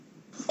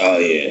Oh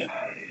yeah.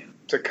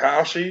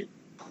 Tekashi.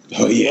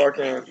 Oh yeah.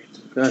 Fucking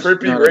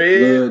Trippie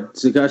Red.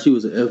 Tekashi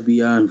was an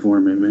FBI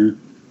informant, man.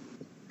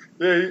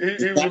 Yeah,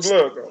 he was a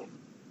blood though.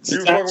 He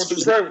was fucking with the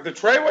Treyway. The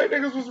Treyway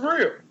niggas was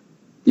real.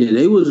 Yeah,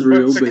 they was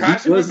real, but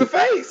Tekashi was the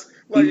face.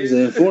 Like, he was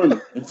an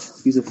informant.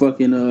 He's a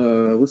fucking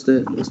what's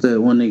that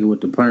one nigga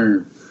with the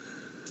perm?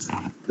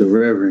 The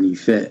Reverend, he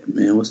fat,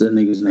 man. What's that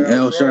nigga's name?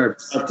 Al Sharp.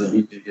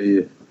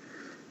 Yeah.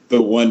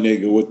 The one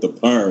nigga with the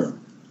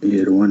perm.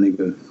 Yeah, the one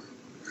nigga.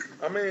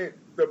 I mean,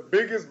 the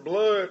biggest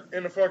blood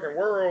in the fucking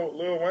world,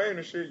 Lil Wayne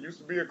and shit, used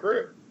to be a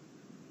Crip.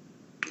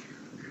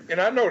 And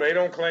I know they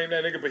don't claim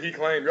that nigga, but he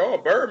claimed,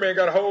 Birdman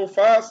got a whole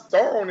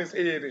 5-star on his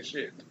head and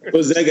shit.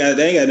 What's that guy?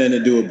 They ain't got nothing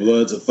to do with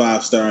blood's a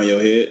 5-star on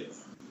your head.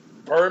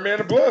 Birdman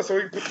the blood, so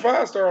he put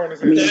 5-star on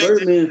his head.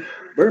 I mean,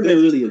 Birdman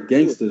really a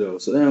gangster though,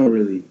 so they don't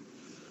really.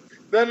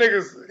 That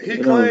he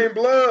claimed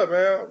blood,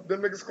 man.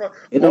 Them niggas claim.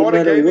 It don't all the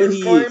matter gay what niggas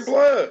he claim is.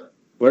 blood.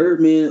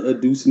 Birdman will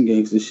do some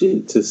gangster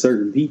shit to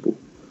certain people.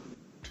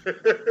 You know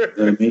what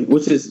I mean?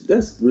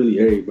 That's really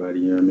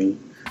everybody, you know what I mean?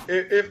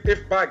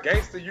 If by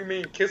gangster you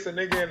mean kiss a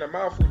nigga in the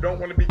mouth who don't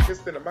want to be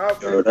kissed in the mouth,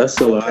 that's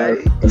a lot.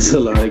 That's a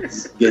lot of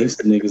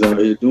gangster niggas out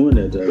here doing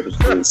that type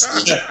of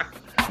shit.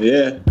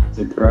 Yeah,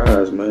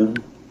 surprise, man.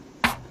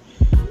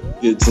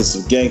 Get to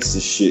some gangster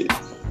shit.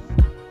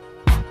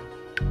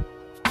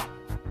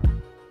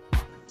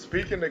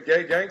 Speaking of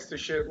gay gangster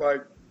shit,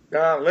 like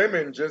Don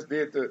Lemon just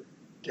did the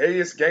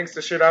gayest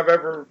gangster shit I've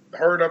ever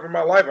heard of in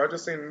my life. I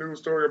just seen a news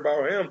story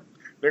about him.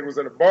 Nigga was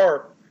in a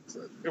bar.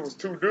 It was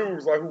two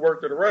dudes like who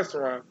worked at a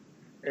restaurant,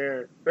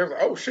 and they was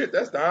like, "Oh shit,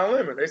 that's Don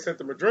Lemon." They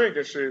sent him a drink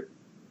and shit.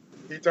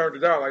 He turned it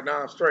down like,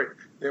 "Nah, I'm straight."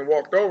 Then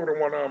walked over to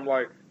one of them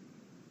like,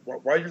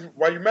 "Why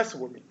you messing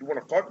with me? You want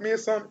to fuck me or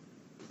something?"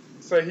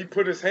 So he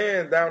put his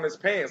hand down his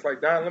pants,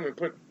 like Don Lemon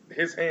put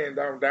his hand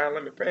down Don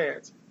Lemon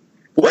pants,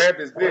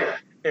 grabbed his dick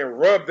and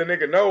rubbed the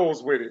nigga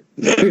nose with it,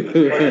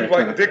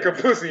 like dick or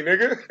pussy,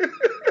 nigga.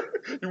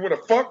 You want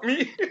to fuck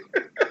me?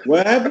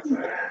 What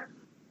happened?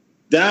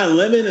 Don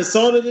Lemon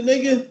assaulted the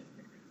nigga?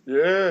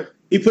 Yeah.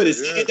 He put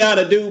his hand down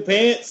a dude's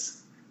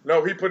pants?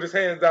 No, he put his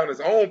hands down his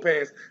own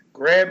pants,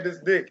 grabbed his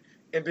dick,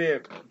 and then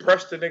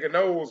brushed the nigga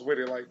nose with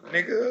it, like,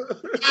 nigga.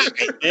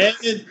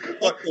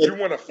 Like, you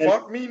want to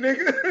fuck me,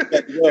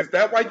 nigga? Is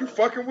that why you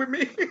fucking with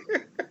me?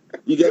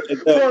 You got to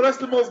go. Bro, that's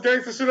the most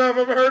gangster shit I've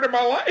ever heard in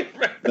my life,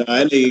 man. Nah,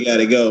 that nigga got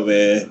to go,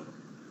 man.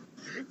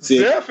 See,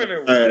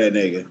 definitely. Fire that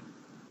nigga.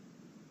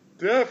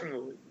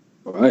 Definitely.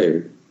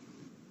 Fired.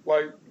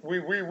 Like, we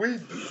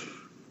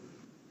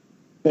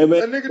Hey,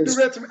 man. that nigga do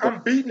that to me.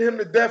 I'm beating him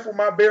to death with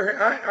my bare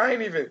hand. I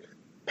ain't even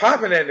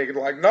popping that nigga.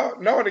 Like, no,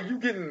 nigga, you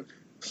getting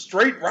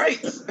straight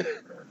rights.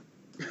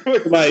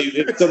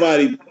 If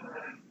somebody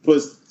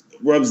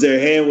rubs their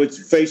hand with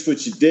your face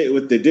with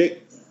the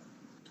dick,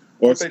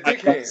 or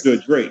to a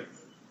drink.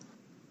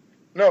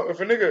 No, if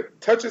a nigga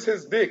touches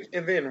his dick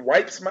and then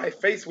wipes my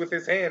face with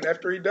his hand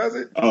after he does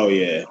it. Oh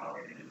yeah.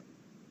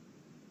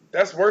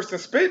 That's worse than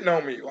spitting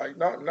on me. Like,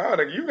 no,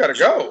 nigga, you gotta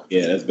go.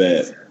 Yeah, that's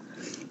bad.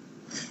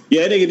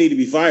 Yeah, that nigga need to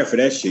be fired for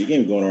that shit. You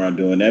can't be going around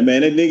doing that,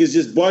 man. That niggas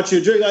just bought you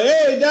a drink like,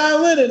 hey,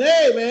 Don Lennon,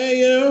 hey, man,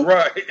 you know?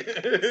 Right.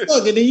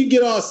 Fuck, and then you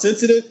get all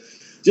sensitive.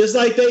 Just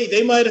like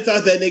they might have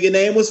thought that nigga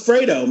name was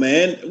Fredo,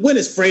 man. When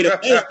is Fredo?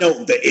 Ain't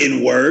no the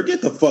N-word.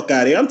 Get the fuck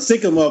out of here. I'm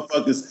sick of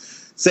motherfuckers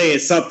saying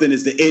something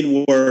is the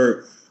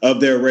N-word of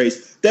their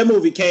race. That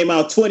movie came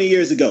out 20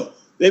 years ago.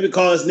 They've been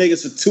calling us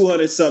niggas for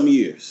 200-something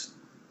years.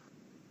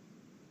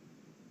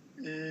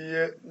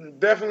 Yeah,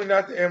 definitely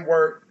not the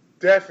N-word.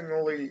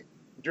 Definitely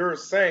you're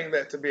saying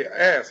that to be an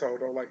asshole,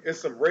 though. Like,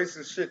 it's some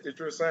racist shit that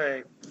you're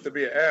saying to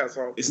be an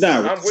asshole. It's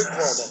not I'm with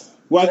Cuomo.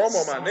 Well,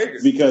 Cuomo, my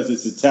nigga. Because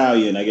it's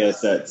Italian, I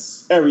guess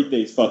that's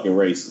everything's fucking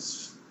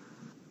racist.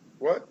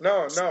 What?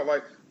 No.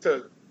 Like,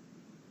 to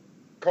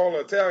call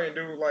an Italian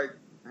dude like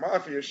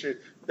mafia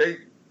shit,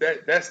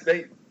 that's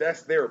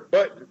their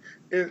button.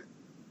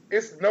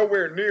 It's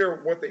nowhere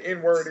near what the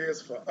N-word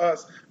is for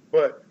us,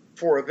 but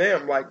for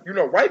them, like, you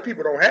know, white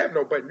people don't have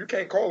no button. You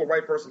can't call a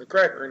white person a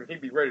cracker and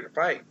he'd be ready to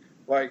fight.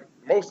 Like,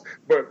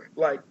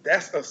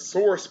 that's a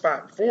sore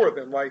spot for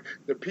them. Like,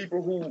 the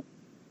people who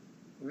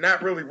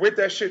not really with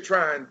that shit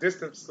try and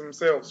distance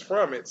themselves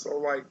from it. So,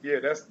 like, yeah,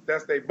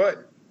 that's their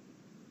button.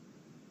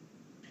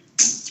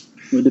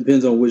 It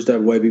depends on which type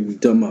of white people you're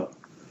talking about.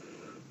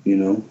 You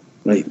know?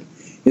 Like,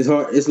 it's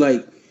hard. It's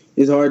like,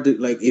 it's hard to,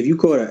 like, if you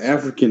call an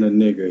African a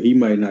nigger, he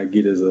might not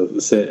get as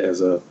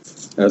a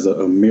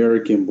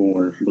American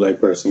born black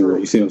person.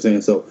 You see what I'm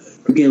saying? So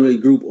you can't really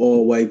group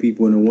all white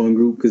people into one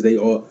group because they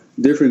all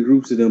different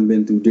groups of them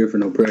been through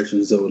different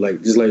oppressions. So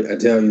like just like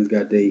Italians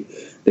got they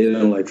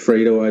don't like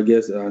Fredo, I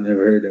guess. I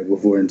never heard that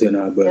before until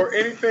now. But or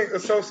anything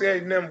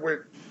associating them with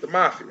the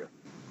mafia.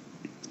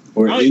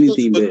 Or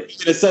anything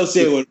that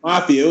associated with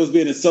mafia. It was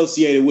being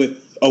associated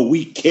with a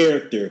weak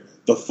character,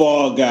 the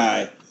fall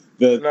guy.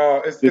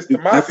 It's the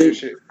mafia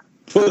shit.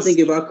 I think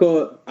if I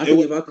call,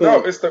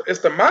 no, it's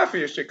the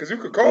mafia shit because you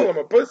could call him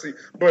a pussy,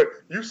 but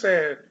you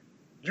saying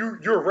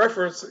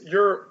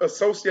you're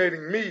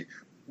associating me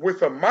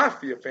with a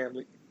mafia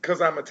family because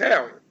I'm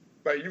Italian.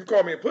 Like, you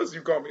call me a pussy,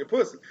 you call me a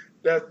pussy.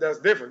 That's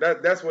different.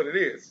 That's what it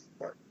is.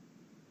 Like,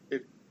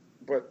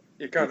 but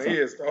it kind of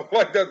is though.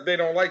 Like that, they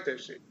don't like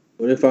that shit.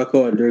 What if I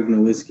call Dirk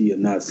Nowitzki a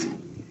Nazi?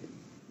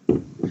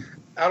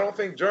 I don't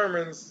think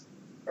Germans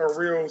are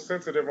real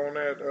sensitive on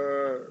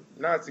that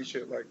Nazi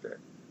shit like that.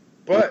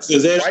 But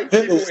white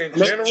people in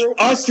general,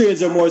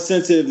 Austrians are more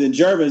sensitive than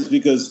Germans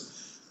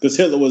because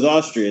Hitler was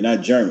Austrian,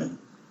 not German.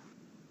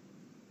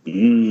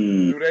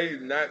 Do they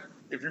not?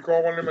 If you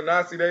call one of them a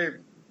Nazi, they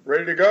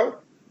ready to go?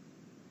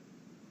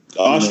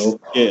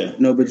 Yeah.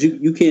 No, but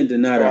you can't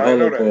deny the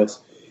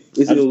Holocaust.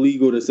 It's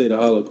illegal to say the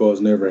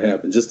Holocaust never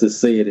happened. Just to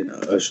say it in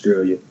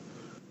Australia,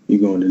 you're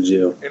going to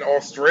jail. In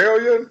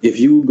Australia? If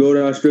you go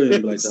to Australia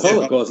and be like, the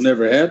Holocaust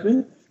never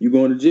happened, you're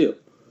going to jail.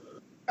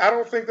 I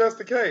don't think that's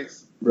the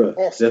case. Bruh,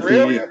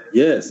 Australia?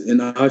 Yes, in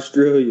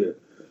Australia,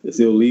 it's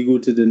illegal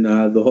to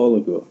deny the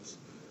Holocaust.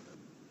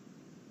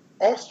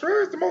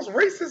 Australia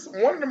is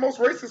one of the most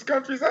racist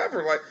countries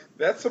ever. Like,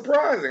 that's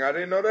surprising. I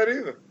didn't know that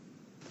either.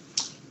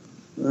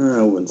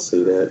 I wouldn't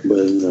say that, but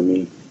you know what I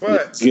mean.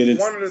 But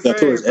one of the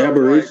things,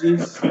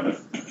 Aborigines.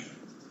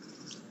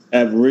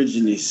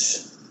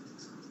 Aborigines.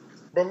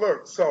 But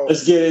look, so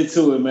let's get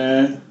into it,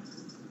 man.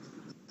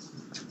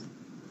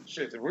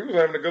 Shit, we was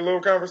having a good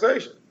little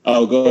conversation.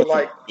 Oh, go ahead. But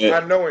like, yeah.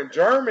 I know in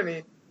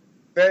Germany,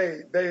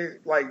 they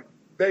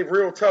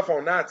real tough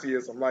on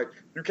Nazism. Like,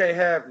 you can't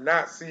have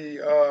Nazi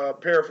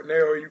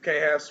paraphernalia, you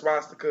can't have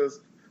swastikas,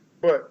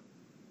 but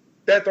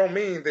that don't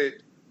mean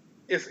that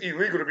it's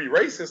illegal to be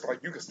racist.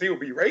 Like, you can still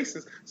be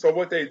racist. So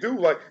what they do,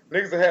 like,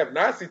 niggas that have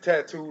Nazi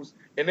tattoos,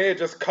 and they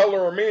just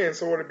color them in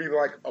so it'll be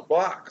like a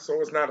block,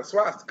 so it's not a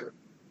swastika.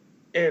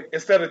 And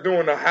instead of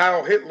doing a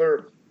Heil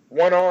Hitler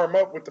one arm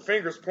up with the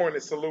fingers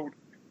pointed salute,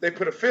 they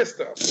put a fist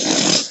up.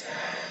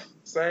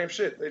 Same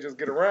shit. They just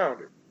get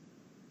around it.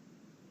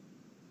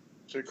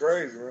 Shit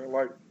crazy, man.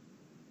 Like,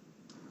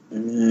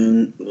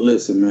 man,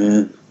 listen,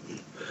 man.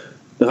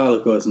 The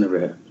Holocaust never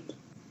happened.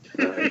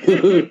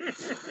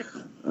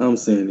 I'm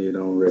saying it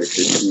on record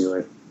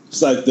anyway.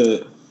 It's like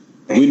putting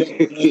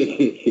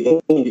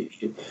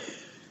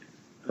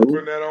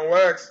that on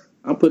wax.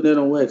 I'm putting that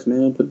on wax,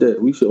 man.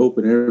 We should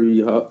open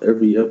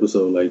every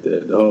episode like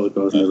that. The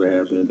Holocaust never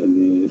happened. I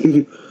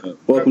mean,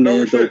 welcome to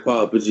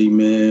Anthropology,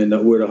 man.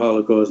 Where the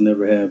Holocaust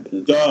never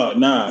happened. Dog,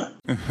 nah.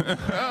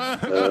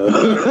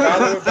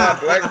 Followed by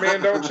Black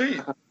Men Don't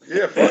Cheat.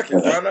 Yeah, fuck it.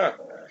 Why not?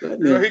 You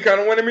know, he kind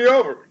of winning me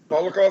over.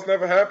 Holocaust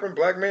never happened.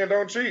 Black men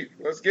don't cheat.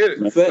 Let's get it.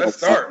 Let's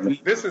start.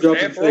 This is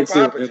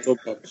Anthropology.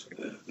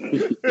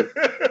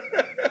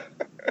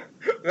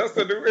 That's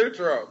the new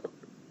intro.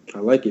 I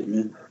like it,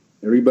 man.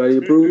 Everybody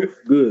approve?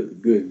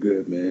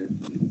 Good,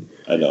 man.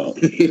 I know.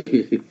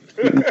 Did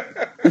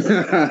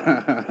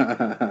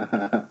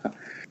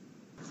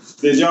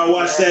y'all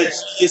watch that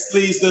It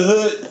Leaves the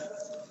Hood?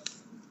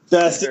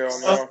 Hell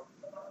no.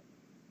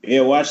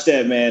 Yeah, watch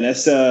that, man.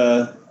 That's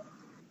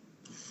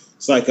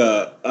it's like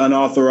a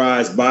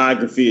unauthorized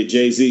biography of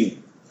Jay-Z.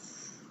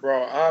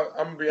 Bro, I'm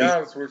gonna be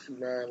honest with you,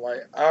 man.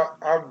 Like,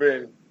 I've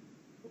been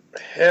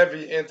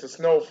heavy into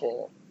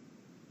Snowfall.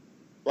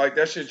 Like,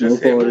 that shit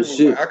just hit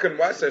Hulu. Like, I couldn't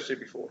watch that shit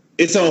before.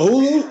 It's on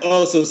Hulu?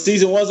 Oh, so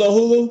season 1's on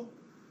Hulu?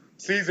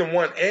 Season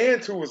 1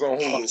 and 2 is on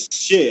Hulu. Oh,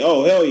 shit.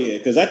 Oh, hell yeah.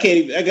 Because I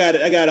got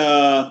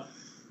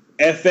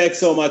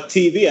FX on my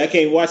TV. I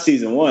can't watch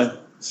season 1.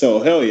 So,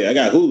 hell yeah. I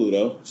got Hulu,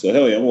 though. So,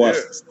 hell yeah. I'm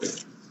watching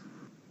this.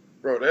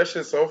 Bro, that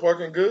shit's so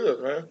fucking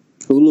good, man.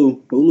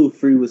 Hulu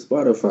free with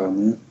Spotify,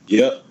 man.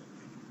 Yep.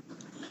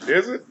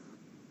 Is it?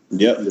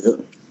 Yep.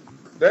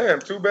 Damn,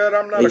 too bad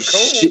I'm not a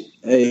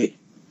coon.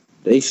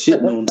 They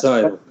shitting on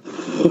Tidal.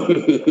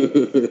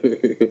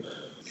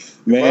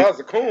 Man, if I was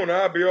a coon,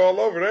 I'd be all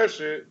over that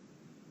shit.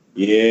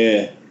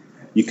 Yeah,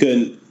 you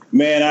couldn't.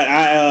 Man,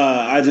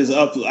 I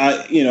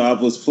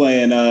was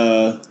playing.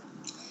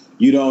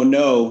 You Don't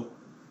Know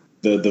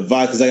the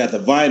vinyl because I got the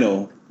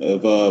vinyl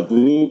of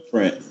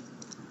Blueprint,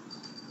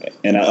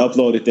 and I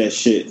uploaded that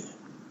shit,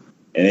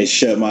 and they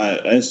shut my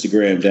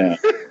Instagram down.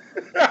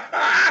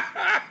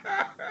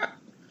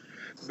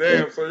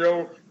 Damn, so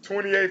your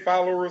 28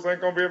 followers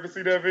ain't gonna be able to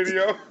see that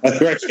video?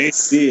 I can't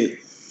see it.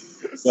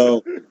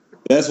 So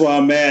that's why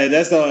I'm mad.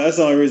 That's the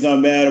only reason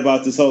I'm mad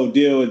about this whole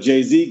deal with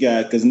Jay-Z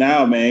got. Because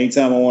now, man,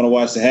 anytime I want to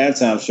watch the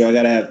halftime show, I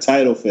gotta have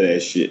Tidal for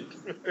that shit.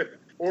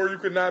 Or you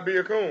could not be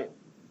a coon.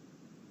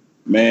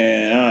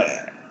 Man,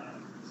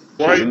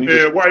 white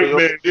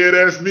man, yeah,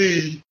 that's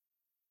me.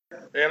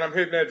 And I'm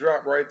hitting that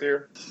drop right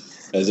there.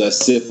 As I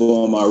sip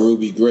on my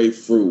Ruby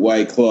Grapefruit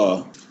White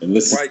Claw and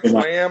listen to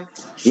my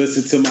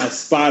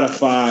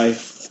Spotify.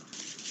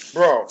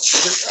 Bro,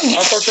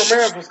 I thought your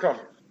man was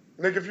coming.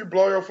 Nigga, if you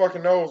blow your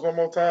fucking nose one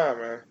more time,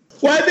 man.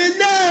 Wipe his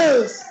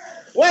nose!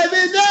 Wipe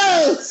his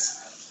nose!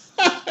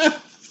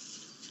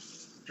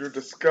 You're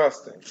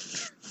disgusting.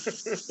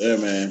 Yeah,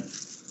 man.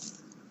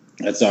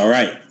 That's all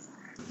right.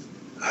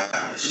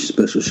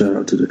 Special shout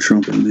out to the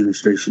Trump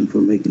administration for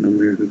making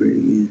America great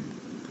again.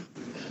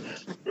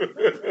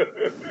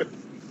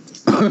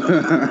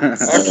 I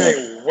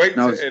can't wait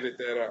to edit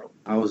that out.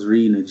 I was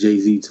reading a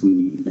Jay-Z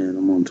tweet, man.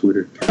 I'm on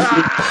Twitter.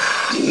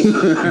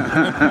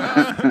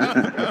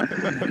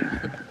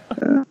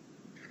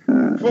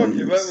 Fuck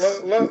you.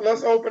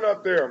 Let's open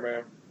up there,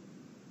 man.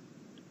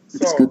 So,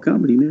 it's good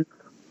comedy, man.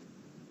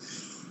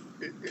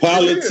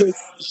 Politics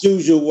as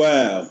usual.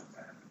 Wow.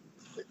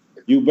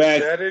 You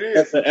back that it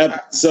at is. the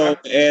episode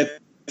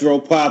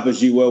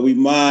Anthropology where we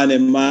mind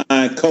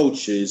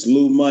culture. It's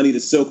Lou Money, the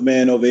Silk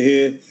Man over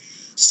here.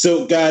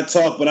 Silk guy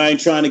talk, but I ain't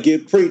trying to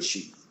get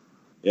preachy.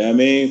 You know what I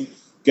mean?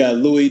 Got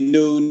Louis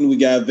Newton, we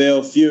got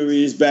Val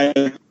Furious back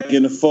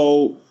in the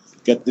fold.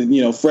 Got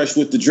the, fresh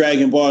with the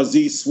Dragon Ball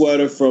Z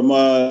sweater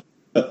from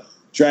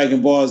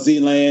Dragon Ball Z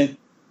Land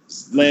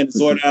of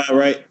Zordon,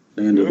 right?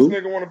 This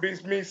nigga want to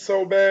beat me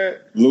so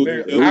bad.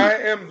 Nigga, I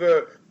am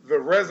the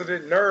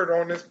resident nerd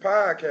on this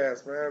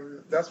podcast,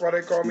 man. That's why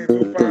they call me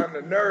Lupin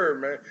the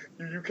nerd, man.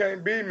 You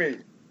can't beat me.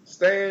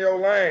 Stay in your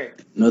lane.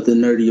 Nothing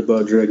nerdy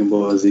about Dragon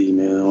Ball Z,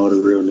 man. All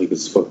the real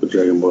niggas fuck with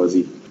Dragon Ball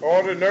Z.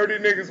 All the nerdy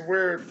niggas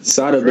wear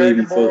Sada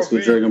Baby fucks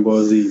with Dragon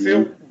Ball Z,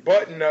 silk man.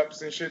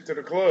 Button-ups and shit to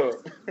the club.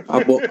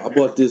 I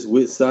bought this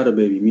with Sada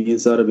Baby. Me and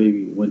Sada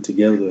Baby went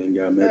together and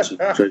got matching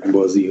Dragon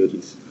Ball Z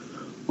hoodies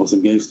on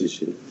some gangster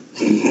shit.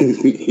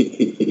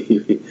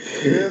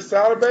 Yeah,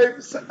 Sada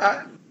Baby.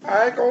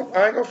 I ain't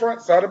gonna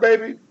front. Sada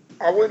Baby,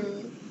 I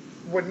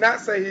would not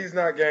say he's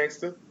not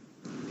gangster.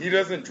 He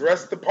doesn't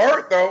dress the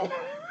part though.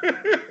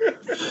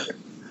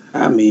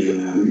 I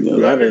mean, a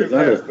lot of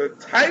the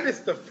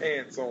tightest of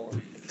pants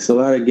on. It's a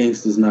lot of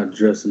gangsters not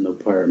dressing the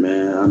part,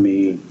 man. I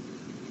mean,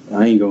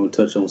 I ain't gonna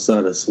touch on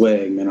Sada's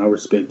swag, man. I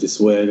respect the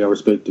swag. I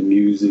respect the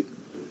music.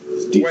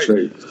 It's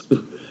Detroit.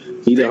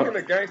 He the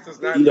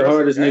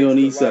hardest nigga on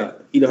the east side.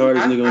 He the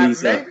hardest nigga on the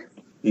east side.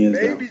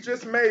 Maybe,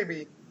 just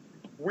maybe,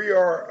 we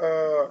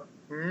are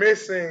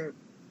missing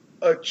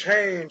a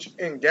change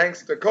in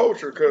gangster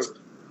culture, because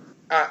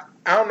I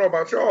don't know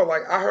about y'all,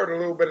 like, I heard a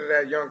little bit of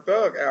that Young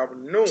Thug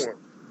album, New One.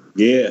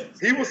 Yeah.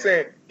 He was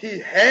saying he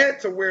had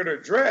to wear the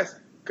dress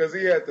because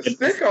he had the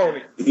stick on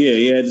it. Yeah,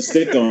 he had the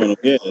stick on him.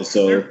 Yeah,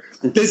 so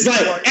it's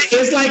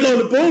like on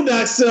the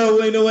Boondocks show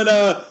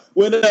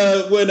when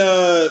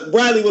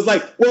Riley was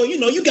like, well, you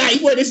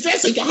wear this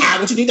dress, so you hide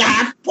what you need to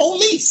hide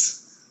police.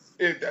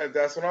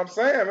 That's what I'm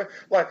saying, man.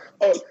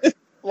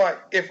 Like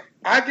if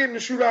I get in the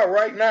shootout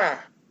right now,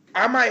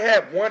 I might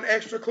have one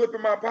extra clip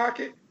in my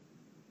pocket,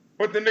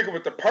 but the nigga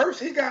with the purse,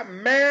 he got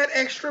mad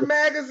extra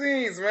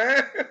magazines,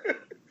 man.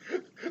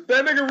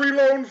 That nigga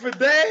reloading for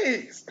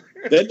days.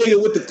 That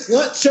nigga with the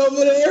clutch over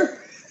there.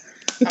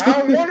 I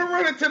don't want to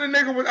run into the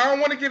nigga I don't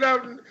want to get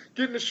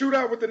in the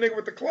shootout with the nigga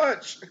with the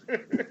clutch.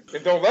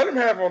 And don't let him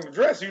have on the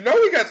dress. You know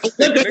he got the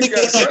stick. He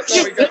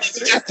got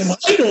some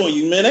height on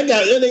you, man. That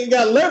nigga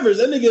got levers.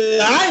 That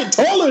nigga, I ain't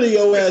taller than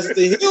your ass with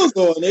the heels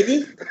on,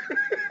 nigga.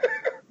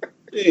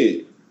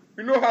 Yeah.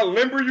 You know how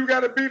limber you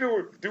gotta be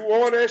to do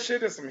all that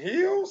shit in some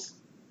heels?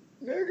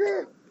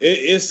 Nigga.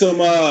 It's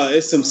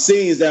some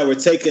scenes that were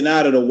taken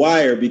out of The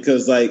Wire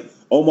because, like,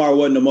 Omar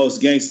wasn't the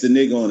most gangster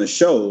nigga on the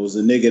show. It was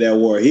a nigga that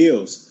wore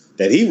heels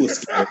that he was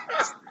scared.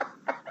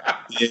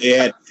 They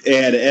had to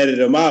edit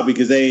him out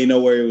because they didn't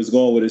know where he was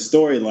going with his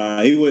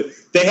storyline.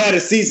 They had a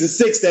season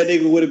 6 that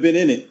nigga would have been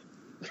in it.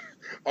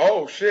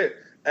 Oh shit!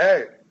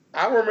 Hey,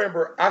 I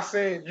remember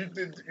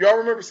y'all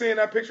remember seeing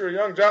that picture of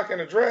Young Jock in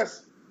a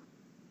dress?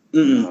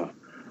 Mm-mm.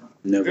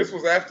 Never. This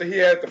was after he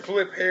had the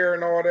flip hair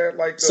and all that,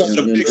 like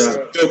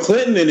Bill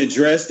Clinton in a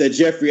dress that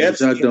Jeffrey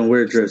Epstein. Jock don't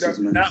wear dresses,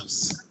 man.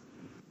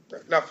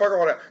 Now fuck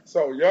all that.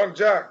 So Young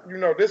Jock,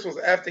 this was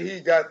after he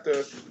got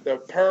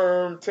the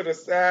perm to the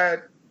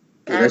side.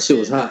 Yeah, that shit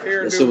was hot.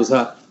 That shit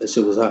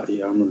was hot.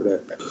 Yeah, I remember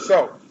that.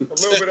 So a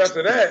little bit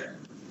after that,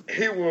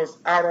 he was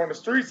out on the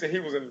streets and he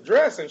was in a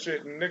dress and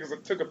shit, and niggas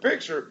took a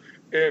picture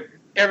and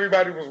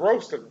everybody was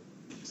roasting him.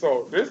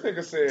 So this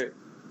nigga said,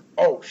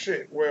 "Oh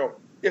shit, well,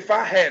 if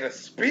I had a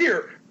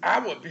spear, I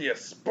would be a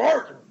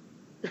Spartan."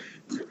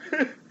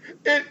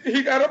 And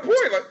he got a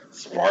point. Like,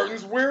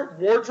 Spartans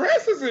wore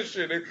dresses and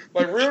shit.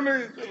 Like, real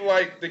niggas,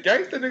 like, the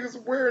gangster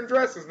niggas wearing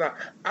dresses. Now,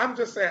 I'm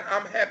just saying,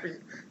 I'm happy.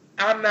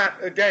 I'm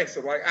not a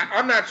gangster. Like,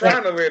 I'm not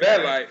trying to live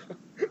that life.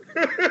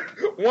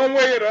 One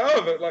way or the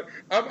other. Like,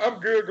 I'm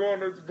good going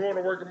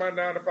to work at my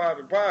 9 to 5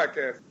 and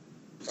podcast.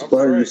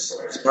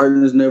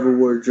 Spartans never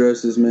wore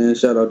dresses, man.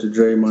 Shout out to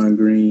Draymond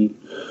Green.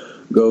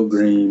 Go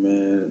Green,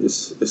 man.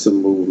 It's a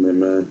movement,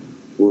 man.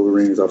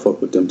 Wolverines, I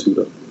fuck with them too,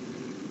 though.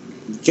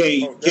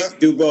 Can't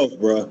do both,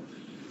 bro.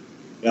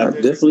 I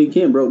definitely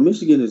can, bro.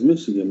 Michigan is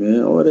Michigan,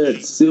 man. All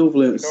that civil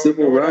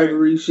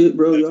rivalry shit,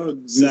 bro. Y'all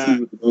with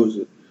the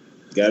bullshit.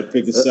 Gotta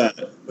pick a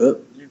side. You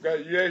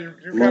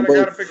kind of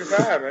gotta pick a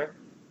side, man.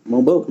 I'm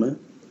on both, man.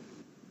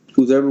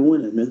 Who's ever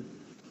winning, man?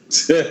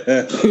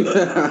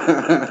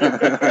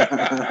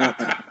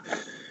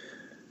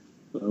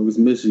 I was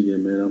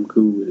Michigan, man. I'm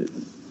cool with it.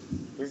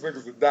 This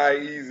nigga's a Die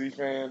Easy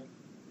fan.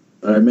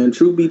 All right, man.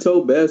 Truth be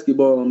told,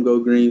 basketball, I'm go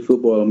green.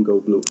 Football, I'm go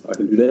blue. I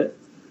can do that.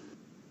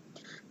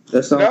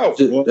 That's not how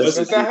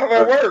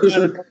that works.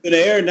 In the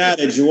air now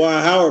that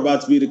Juwan Howard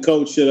about to be the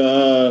coach of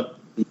the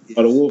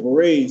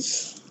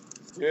Wolverines.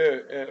 Yeah,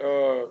 and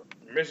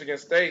Michigan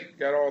State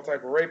got all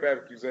type of rape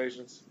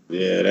accusations.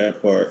 Yeah,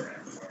 that part.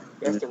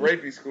 That's the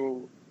rapey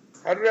school.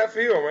 How did that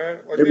feel,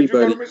 man? Like, Everybody. did you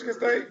go to Michigan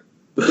State?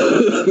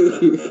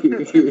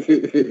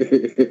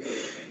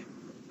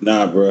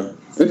 Nah, bro.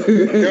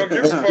 They don't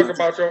give a fuck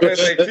about your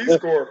SAT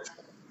score.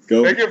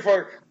 Go. They give a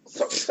fuck.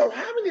 So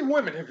how many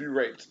women have you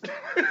raped?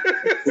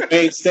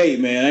 Wayne State,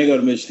 man. I ain't go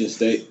to Michigan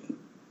State.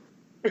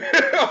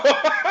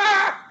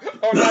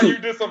 Oh, now you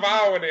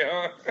disavowing it,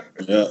 huh?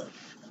 Yeah.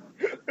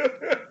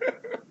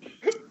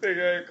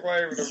 Nigga ain't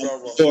claiming it no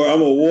more. So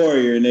I'm a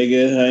warrior,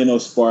 nigga. I ain't no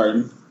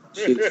Spartan.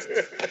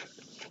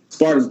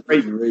 Spartan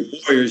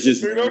warriors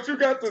just. Dude, don't you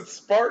got the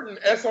Spartan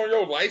S on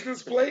your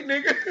license plate,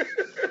 nigga?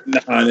 Nah,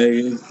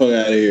 nigga. Get the fuck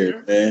out of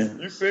here, man.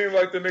 You seem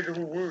like the nigga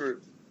who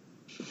would.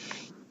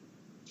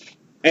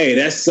 Hey,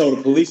 that's so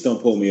the police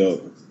don't pull me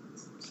over.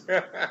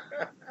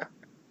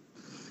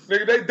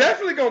 Nigga, they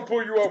definitely gonna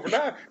pull you over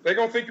now. They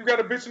gonna think you got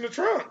a bitch in the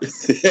trunk.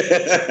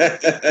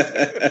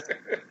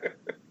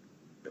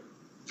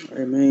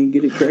 Hey, man,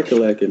 get it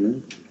crack-a-lacking,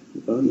 man.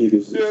 Y'all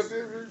niggas.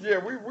 Yeah,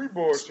 we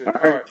bullshit. All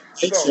right.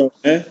 So,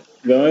 man.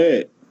 Go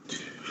ahead.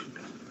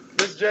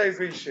 this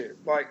Jay-Z shit.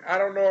 Like, I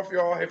don't know if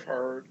y'all have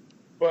heard,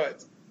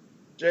 but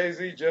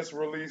Jay-Z just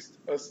released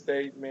a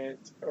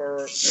statement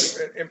or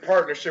in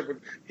partnership with.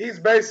 He's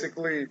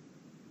basically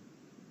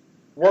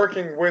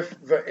working with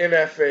the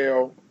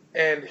NFL,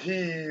 and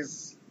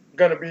he's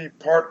gonna be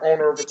part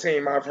owner of a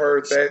team. I've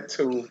heard that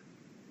too.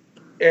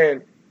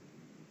 And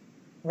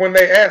when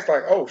they asked,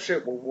 like, oh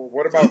shit, well,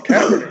 what about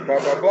Kaepernick? Blah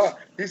blah blah.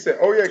 He said,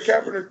 oh yeah,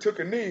 Kaepernick took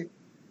a knee,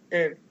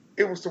 and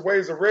it was to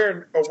raise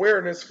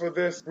awareness for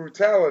this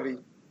brutality.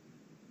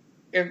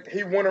 And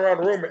he went around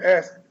the room and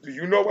asked, do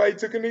you know why he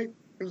took a knee?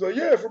 He was like,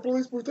 yeah, for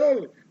police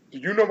brutality. Do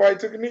you know why he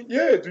took a knee?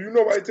 Yeah. Do you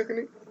know why he took a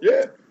knee?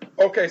 Yeah.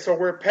 Okay, so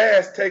we're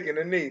past taking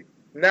a knee.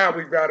 Now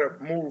we've got to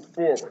move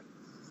forward.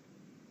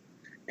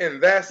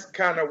 And that's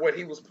kind of what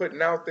he was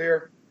putting out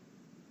there.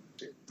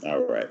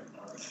 All right.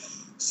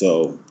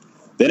 So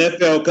the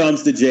NFL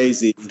comes to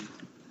Jay-Z.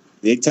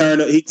 He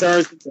turns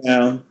it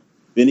down.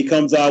 Then he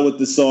comes out with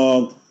the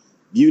song,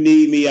 You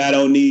Need Me, I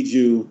Don't Need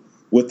You,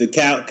 with the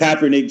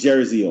Kaepernick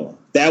jersey on.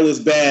 That was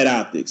bad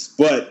optics.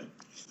 But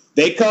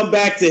they come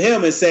back to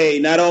him and say,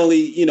 not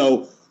only,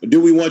 do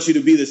we want you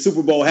to be the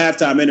Super Bowl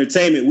halftime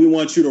entertainment, we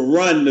want you to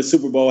run the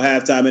Super Bowl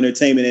halftime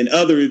entertainment and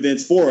other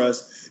events for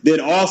us,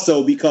 then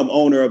also become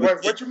owner of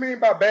it. What you mean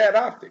by bad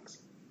optics?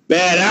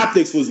 Bad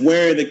optics was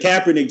wearing the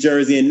Kaepernick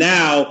jersey, and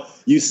now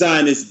you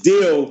sign this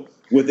deal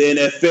with the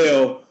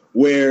NFL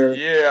where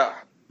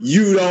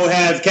you don't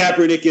have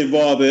Kaepernick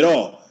involved at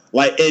all.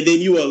 And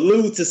then you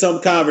allude to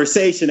some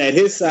conversation that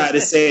his side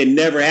is saying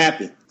never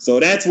happened. So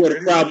that's where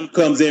the problem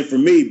comes in for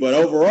me. But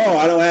overall,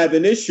 I don't have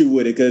an issue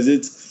with it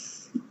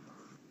because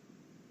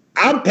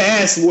I'm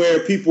past where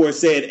people are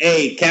saying,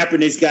 hey,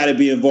 Kaepernick's got to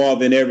be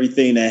involved in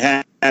everything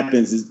that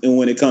happens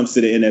when it comes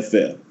to the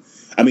NFL.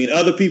 I mean,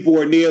 other people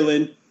are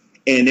kneeling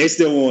and they're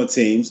still on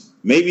teams.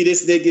 Maybe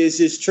this nigga is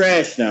just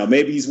trash now.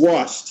 Maybe he's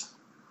washed.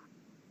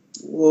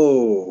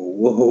 Whoa.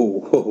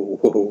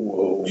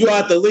 You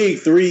out the league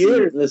 3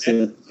 years.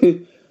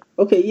 Listen.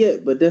 Okay, yeah,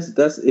 but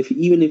that's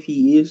even if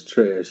he is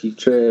trash, he's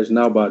trash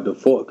now by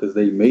default because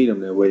they made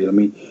him that way. I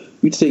mean,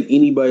 you take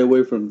anybody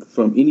away from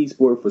any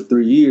sport for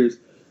 3 years,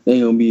 they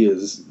ain't gonna be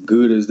as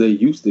good as they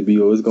used to be,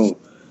 or it's gonna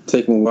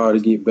take them a while to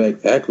get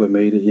back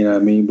acclimated. You know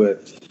what I mean?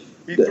 But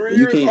he's 3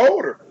 years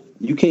older.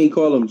 You can't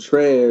call him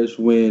trash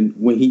when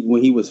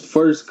he was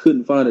first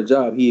couldn't find a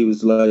job. He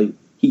was like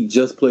he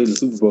just played in the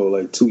Super Bowl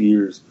like 2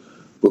 years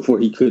before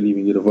he couldn't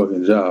even get a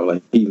fucking job.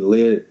 Like he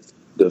led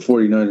the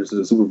 49ers to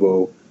the Super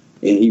Bowl,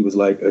 and he was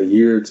like a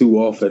year or two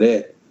off of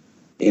that.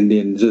 And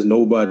then just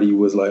nobody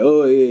was like,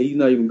 oh, yeah, he's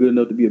not even good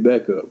enough to be a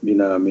backup. You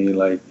know what I mean?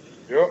 Like,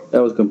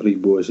 that was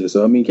complete bullshit.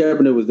 So, I mean,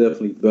 Kaepernick was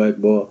definitely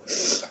blackball.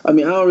 I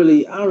mean, I don't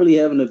really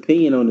have an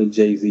opinion on the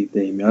Jay-Z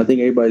thing, man. I think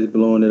everybody's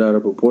blowing it out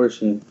of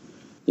proportion.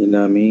 You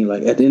know what I mean?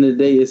 Like, at the end of the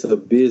day, it's a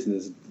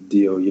business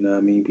deal. You know what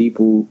I mean?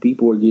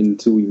 People are getting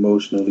too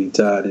emotionally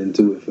tied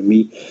into it for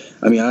me.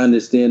 I mean, I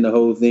understand the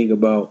whole thing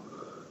about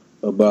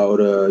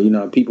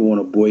people want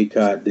to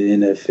boycott the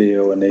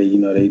NFL and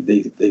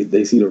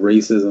they see the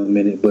racism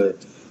in it.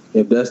 But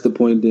if that's the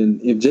point, then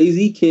if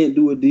Jay-Z can't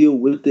do a deal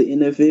with the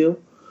NFL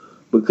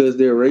because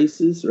they're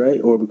racist,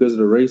 right, or because of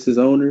the racist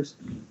owners,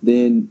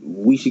 then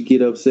we should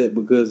get upset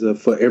because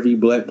for every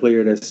black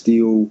player that's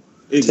still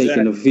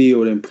taking the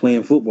field and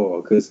playing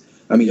football. Because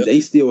I mean, they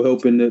still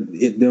helping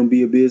them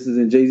be a business,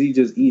 and Jay-Z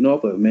just eating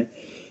off of it, man.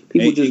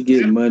 People just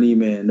get money,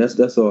 man.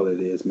 That's all it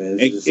is, man.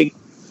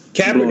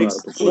 Kaepernick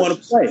still want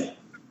to play.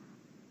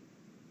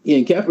 Yeah,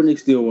 and Kaepernick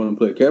still want to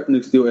play.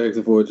 Kaepernick still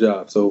asking for a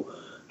job. So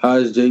how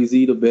is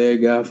Jay-Z the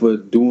bad guy for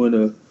doing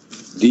a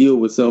deal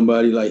with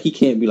somebody? Like, he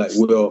can't be like,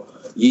 well,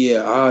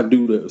 yeah, I'll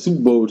do the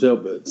Super Bowl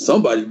job, but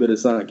somebody better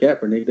sign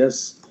Kaepernick.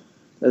 That's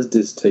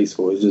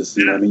distasteful. It's just,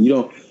 you know what I mean?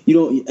 You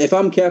don't. If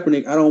I'm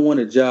Kaepernick, I don't want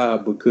a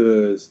job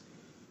because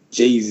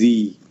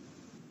Jay-Z,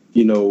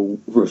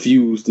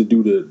 refused to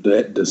do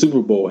the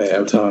Super Bowl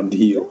halftime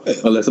deal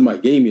unless somebody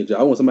gave me a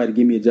job. I want somebody to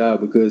give me a job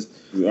because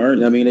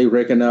they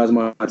recognize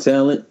my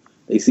talent.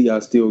 They see I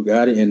still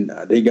got it, and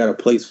they got a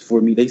place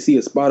for me. They see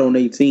a spot on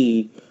their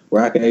team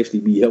where I can actually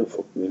be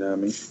helpful. You know what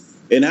I mean?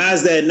 And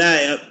how's that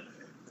not?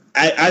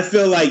 I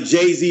feel like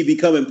Jay-Z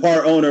becoming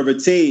part owner of a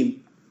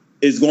team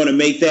is going to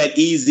make that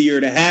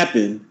easier to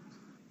happen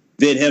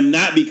than him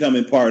not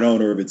becoming part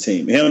owner of a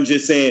team. Him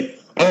just saying,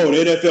 oh, the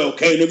NFL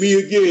came to me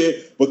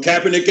again, but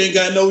Kaepernick ain't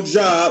got no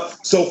job,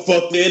 so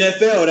fuck the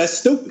NFL. That's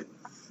stupid.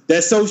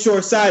 That's so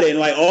short-sighted. And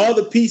like all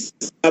the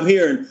pieces I'm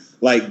hearing,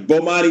 like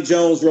Bomani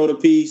Jones wrote a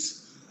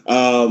piece.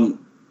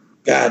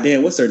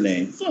 Goddamn, what's her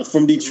name?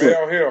 From Detroit.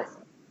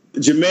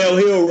 Jemele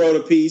Hill wrote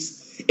a piece.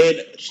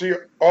 And she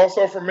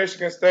also from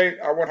Michigan State.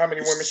 I wonder how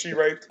many women she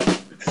raped.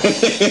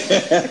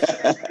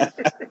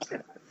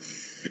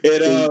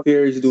 And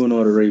Perry's doing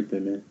all the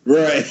raping, man.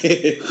 Right.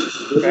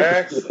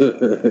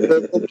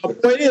 My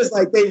point is,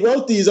 like, they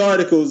wrote these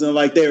articles and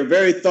like they were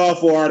very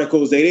thoughtful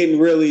articles. They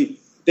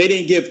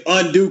didn't give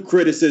undue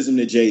criticism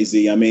to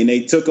Jay-Z. I mean,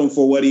 they took him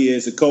for what he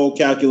is, a cold,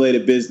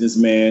 calculated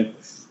businessman.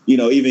 You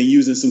know, even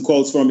using some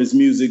quotes from his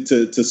music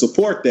to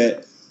support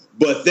that.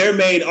 But their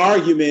main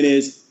argument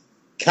is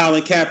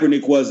Colin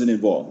Kaepernick wasn't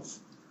involved.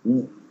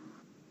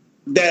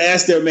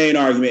 That's their main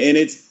argument.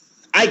 And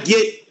I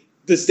get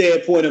the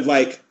standpoint of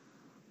like,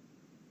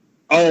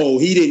 oh,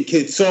 he didn't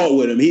consult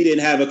with him. He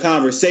didn't have a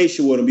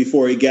conversation with him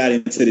before he got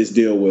into this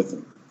deal with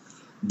him.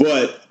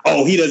 But,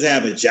 oh, he doesn't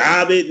have a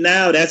job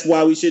now. That's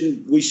why we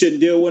shouldn't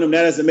deal with him.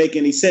 That doesn't make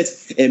any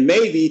sense. And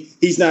maybe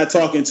he's not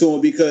talking to him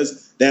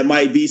because that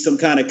might be some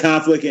kind of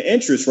conflict of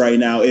interest right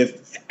now.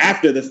 If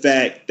after the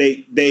fact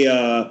they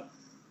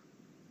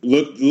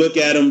look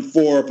at him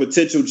for a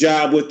potential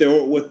job with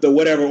the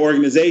whatever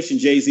organization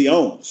Jay-Z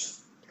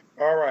owns.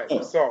 All right,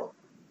 So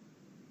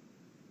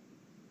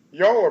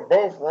y'all are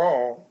both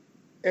wrong,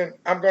 and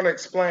I'm going to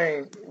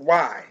explain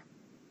why.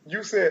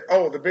 You said,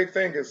 oh, the big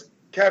thing is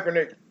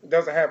Kaepernick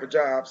doesn't have a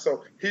job,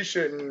 so he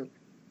shouldn't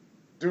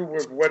do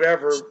with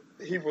whatever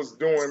he was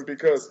doing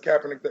because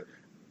Kaepernick.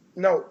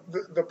 No,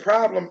 the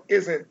problem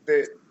isn't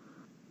that.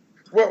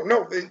 Well,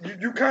 no,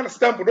 you kind of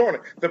stumbled on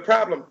it. The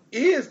problem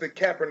is that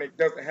Kaepernick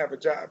doesn't have a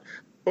job.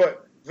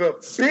 But the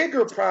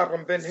bigger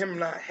problem than him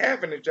not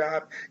having a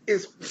job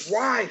is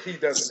why he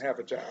doesn't have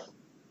a job.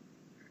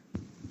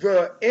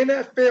 The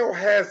NFL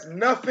has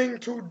nothing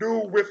to do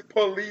with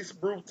police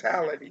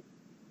brutality.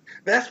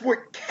 That's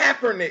what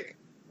Kaepernick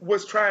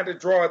was trying to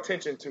draw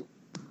attention to.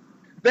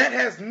 That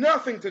has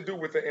nothing to do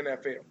with the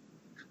NFL.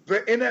 The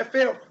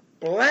NFL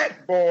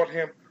blackballed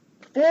him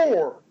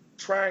for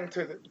trying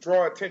to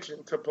draw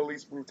attention to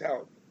police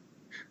brutality.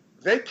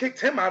 They kicked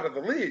him out of the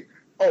league.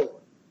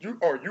 Oh, you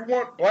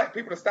want black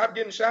people to stop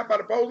getting shot by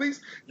the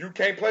police? You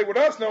can't play with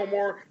us no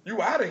more.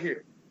 You out of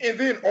here. And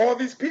then all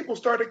these people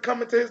started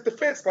coming to his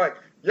defense like,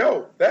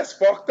 yo, that's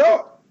fucked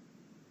up.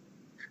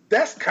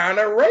 That's kind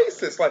of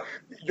racist. Like,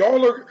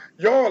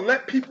 y'all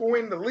let people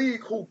in the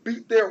league who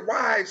beat their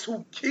wives,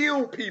 who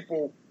kill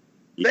people,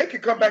 they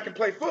can come back and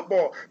play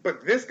football.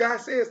 But this guy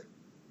says,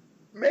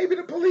 maybe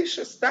the police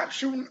should stop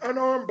shooting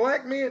unarmed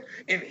black men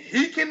and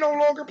he can no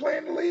longer play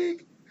in the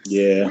league.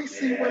 Yeah. We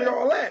see where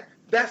y'all at.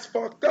 That's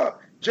fucked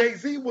up.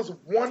 Jay-Z was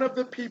one of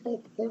the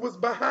people who was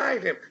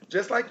behind him.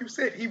 Just like you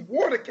said, he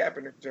wore the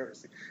Kaepernick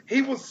jersey.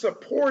 He was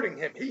supporting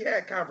him. He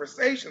had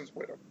conversations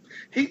with him.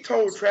 He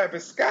told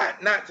Travis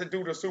Scott not to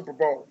do the Super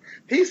Bowl.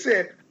 He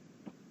said,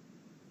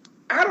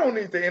 I don't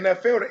need the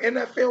NFL. The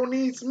NFL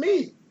needs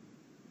me.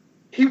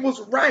 He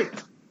was right.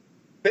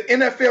 The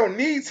NFL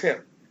needs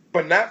him,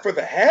 but not for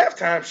the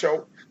halftime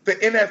show. The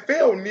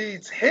NFL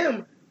needs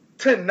him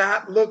to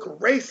not look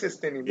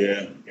racist anymore.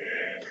 Yeah.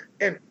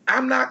 And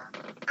I'm not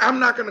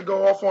going to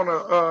go off on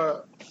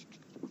a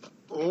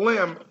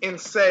limb and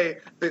say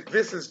that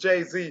this is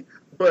Jay-Z,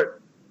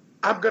 but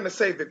I'm going to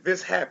say that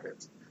this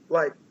happens.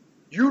 Like,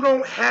 you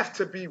don't have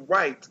to be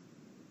white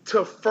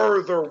to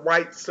further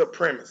white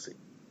supremacy.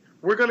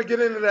 We're going to get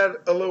into that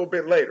a little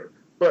bit later.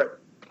 But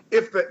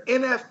if the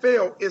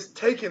NFL is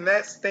taking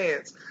that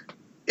stance,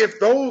 if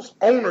those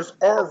owners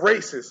are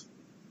racist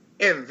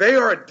and they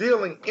are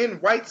dealing in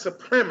white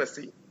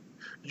supremacy,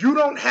 you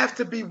don't have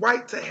to be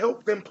white to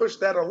help them push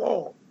that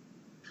along.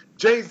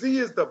 Jay-Z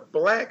is the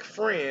black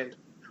friend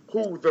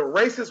who the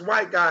racist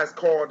white guys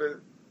call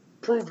to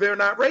prove they're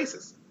not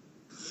racist.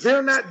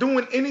 They're not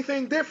doing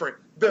anything different.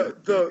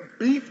 The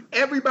beef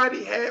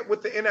everybody had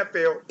with the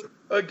NFL,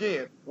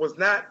 again, was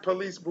not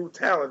police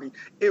brutality.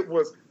 It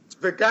was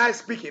the guy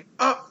speaking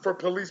up for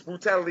police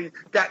brutality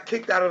got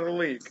kicked out of the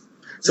league.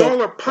 Y'all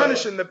are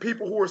punishing the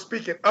people who are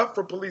speaking up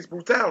for police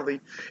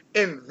brutality,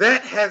 and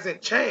that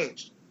hasn't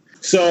changed.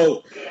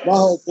 So my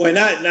whole point,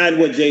 not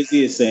what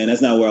Jay-Z is saying,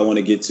 that's not where I want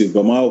to get to,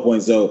 but my whole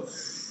point, so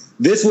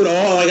this would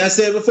all, like I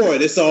said before,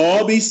 this will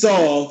all be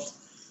solved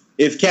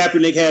if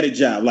Kaepernick had a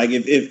job. Like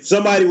if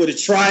somebody would have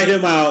tried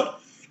him out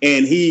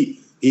and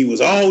he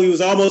was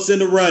almost in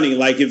the running,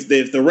 like if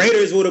the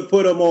Raiders would have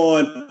put him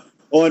on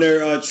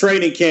their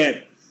training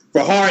camp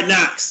for Hard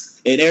Knocks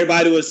and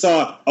everybody would have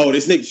saw, oh,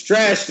 this nigga's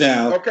trash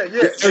now. Okay,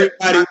 yeah,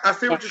 I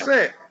see what you're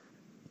saying.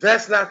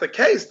 That's not the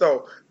case,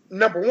 though.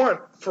 Number one,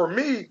 for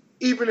me,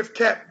 even if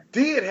Cap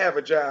did have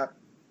a job,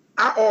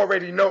 I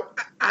already know,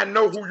 I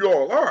know who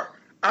y'all are.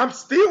 I'm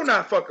still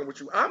not fucking with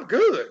you. I'm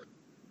good.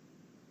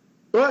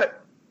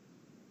 But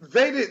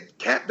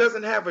Cap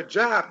doesn't have a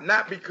job,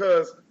 not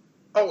because,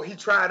 he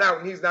tried out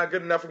and he's not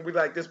good enough and we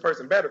like this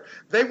person better.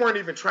 They weren't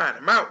even trying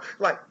him out.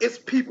 Like, it's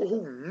people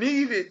who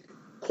needed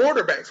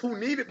quarterbacks, who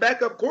needed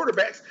backup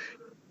quarterbacks,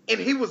 and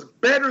he was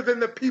better than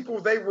the people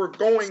they were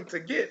going to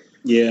get.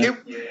 Yeah.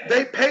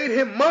 They paid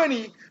him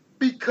money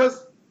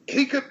because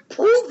he could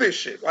prove this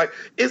shit. Like,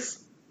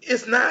 it's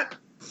not...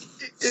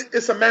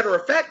 It's a matter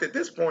of fact at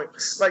this point.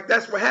 Like,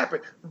 that's what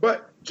happened.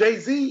 But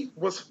Jay-Z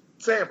was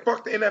saying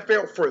fuck the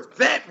NFL for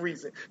that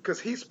reason, because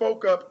he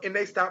spoke up and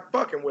they stopped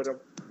fucking with him.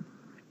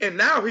 And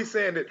now he's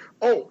saying that,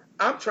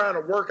 I'm trying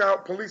to work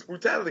out police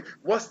brutality.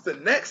 What's the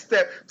next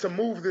step to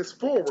move this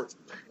forward?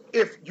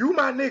 If you,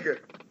 my nigga,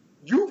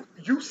 you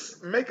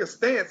make a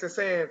stance and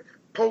saying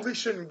police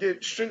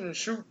shouldn't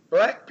shoot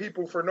black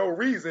people for no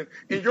reason,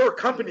 and your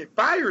company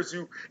fires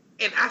you,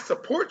 and I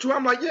support you,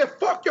 I'm like, yeah,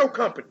 fuck your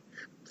company.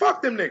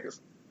 Fuck them niggas.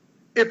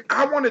 If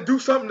I want to do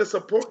something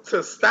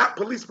to stop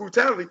police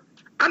brutality,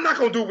 I'm not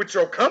going to do it with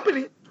your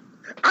company.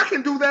 I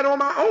can do that on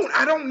my own.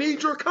 I don't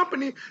need your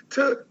company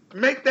to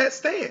make that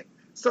stand.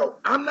 So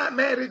I'm not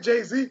mad at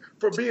Jay-Z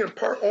for being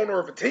part owner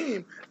of a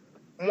team.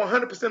 I'm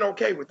 100%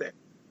 okay with that.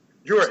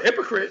 You're a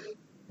hypocrite,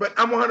 but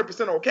I'm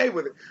 100% okay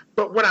with it.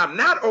 But what I'm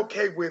not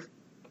okay with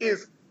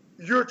is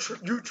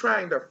you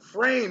trying to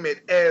frame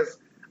it as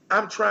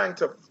I'm trying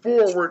to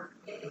forward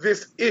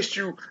this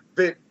issue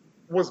that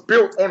was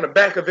built on the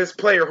back of this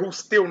player who's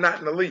still not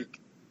in the league.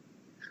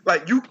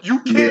 Like, you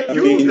can't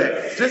use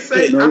that. Just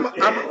say, I'm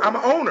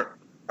an owner.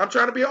 I'm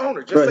trying to be an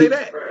owner. Just say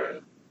that.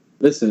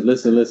 Listen,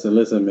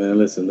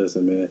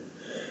 man.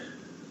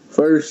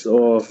 First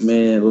off,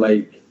 man,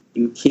 like,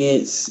 you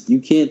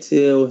can't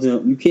tell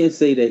him, you can't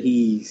say that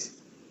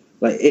he's,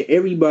 like,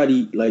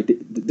 everybody, like,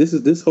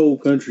 this whole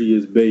country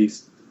is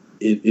based,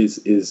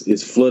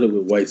 is flooded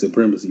with white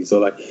supremacy. So,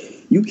 like,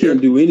 you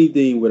can't do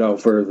anything without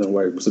furthering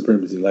white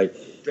supremacy. Like,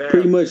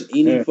 pretty much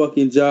any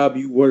fucking job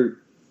you work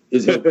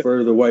is to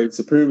further white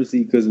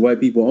supremacy because white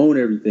people own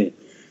everything.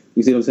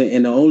 You see what I'm saying?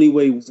 And the only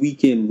way we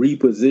can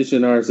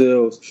reposition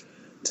ourselves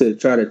to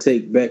try to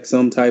take back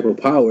some type of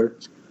power,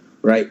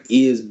 right,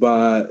 is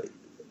by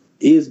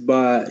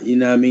you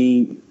know what I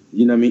mean?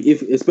 You know what I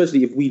mean?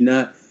 Especially if we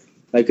not,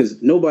 like,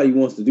 because nobody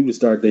wants to do the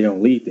start their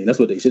own league thing. That's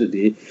what they should have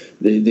did.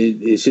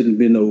 It shouldn't have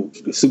been no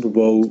Super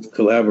Bowl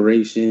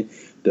collaboration.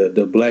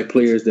 The black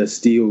players that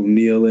still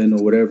kneeling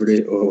or whatever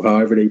or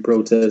however they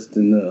protest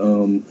in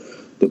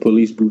the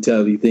police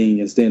brutality thing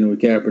and standing with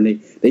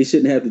Kaepernick, they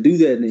shouldn't have to do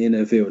that in the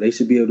NFL. They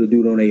should be able to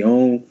do it on their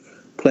own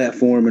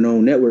platform and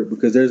own network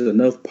because there's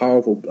enough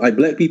powerful, like,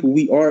 black people.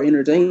 We are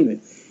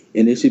entertainment,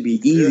 and it should be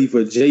easy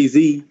for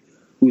Jay-Z,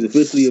 who's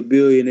officially a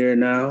billionaire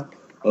now,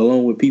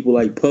 along with people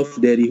like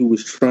Puff Daddy, who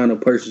was trying to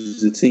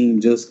purchase the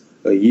team just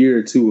a year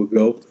or two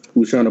ago,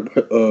 who was trying to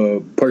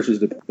purchase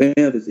the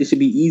Panthers. It should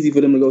be easy for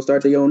them to go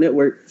start their own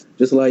network,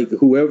 just like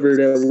whoever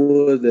that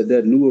was,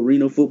 that new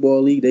arena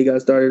football league they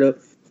got started up.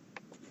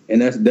 And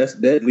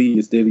that league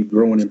is steadily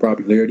growing in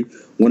popularity.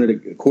 One of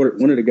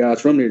the guys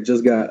from there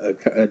just got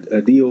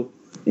a deal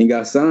and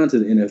got signed to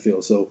the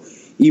NFL. So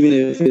even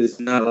if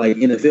it's not like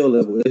NFL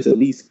level, it's at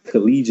least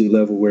collegiate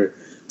level where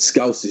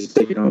scouts is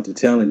taking out the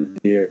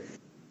talent there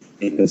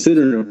and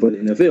considering them for the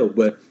NFL.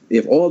 But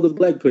if all the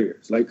black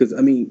players, like, because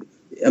I mean,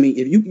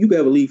 if you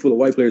have a league full of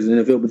white players in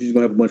the NFL, but you're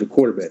gonna have a bunch of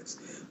quarterbacks,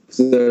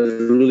 so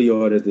that's really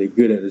all that they're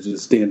good at is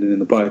just standing in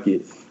the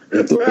pocket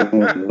and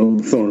throwing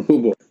the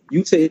football.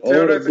 You take all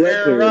the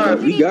black players. Like,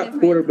 we got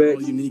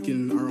quarterbacks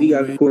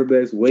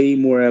way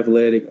more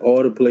athletic.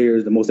 All the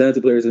players, the most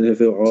talented players in the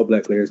NFL are all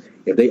black players.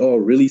 If they all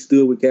really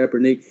stood with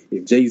Kaepernick,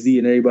 if Jay-Z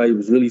and everybody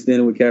was really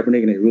standing with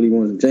Kaepernick and they really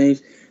wanted to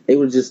change, they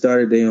would have just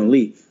started their own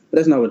league. But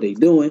that's not what they're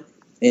doing.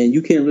 And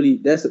you can't really,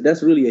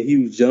 that's really a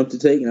huge jump to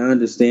take. And I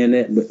understand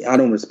that, but I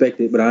don't respect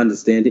it, but I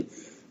understand it.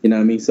 You know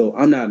what I mean? So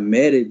I'm not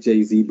mad at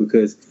Jay-Z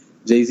because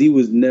Jay-Z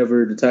was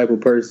never the type of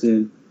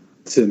person,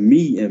 to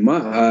me, in my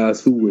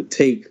eyes, who would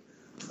take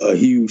a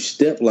huge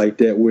step like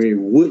that where it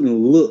wouldn't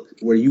even look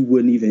like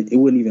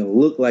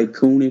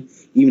cooning,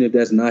 even if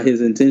that's not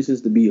his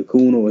intentions to be a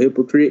coon or a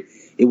hypocrite.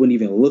 It wouldn't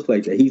even look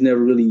like that. He's never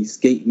really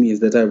escaped me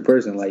as that type of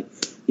person. Like,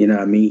 you know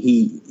what I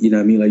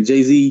mean? Like,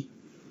 Jay-Z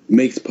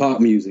makes pop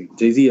music.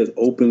 Jay-Z has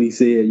openly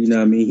said, you know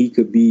what I mean, he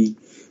could be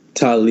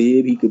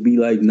Talib, he could be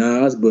like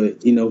Nas,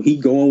 but, you know, he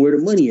going where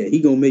the money at.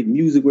 He gonna make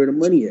music where the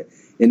money at.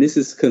 And this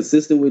is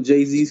consistent with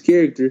Jay-Z's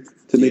character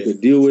to make a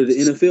deal with the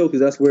NFL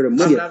because that's where the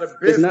money. I'm not a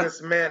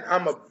businessman.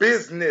 I'm a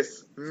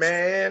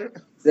businessman.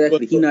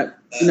 Exactly. He's not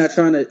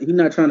trying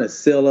to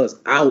sell us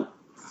out,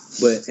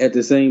 but at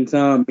the same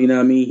time, you know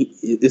what I mean.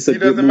 It's a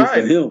good move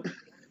for him.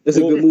 It's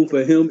a good move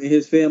for him and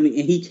his family,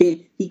 and he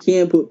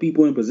can put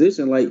people in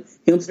position like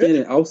him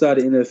standing outside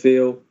the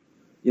NFL.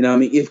 You know what I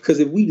mean? If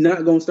we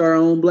not gonna start our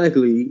own black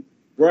league,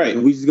 right,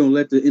 and we just gonna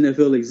let the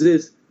NFL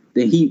exist.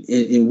 Then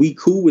and we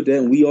cool with that,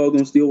 and we all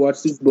gonna still watch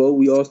Super Bowl.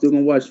 We all still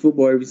gonna watch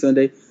football every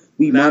Sunday.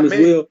 We might as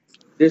well.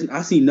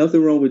 I see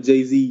nothing wrong with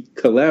Jay-Z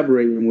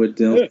collaborating with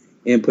them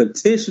and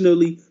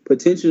potentially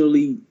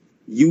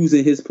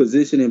using his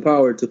position and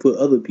power to put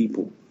other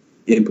people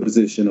in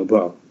position of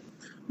power.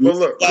 But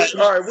look,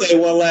 all right. Say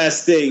one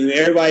last thing.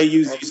 Everybody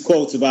uses these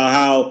quotes about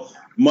how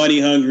money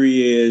hungry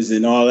he is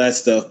and all that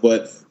stuff,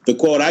 but the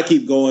quote I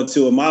keep going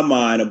to in my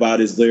mind about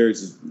his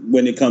lyrics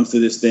when it comes to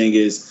this thing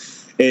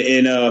is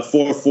in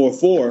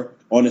 444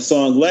 on the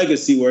song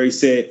Legacy, where he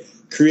said,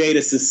 create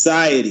a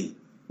society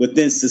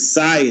within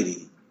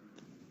society.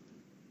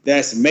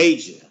 That's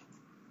major.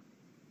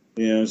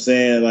 You know what I'm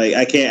saying? Like,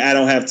 I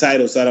don't have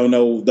titles, so I don't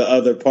know the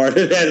other part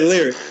of that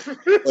lyric.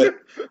 But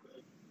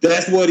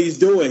that's what he's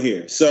doing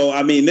here. So,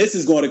 I mean, this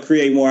is going to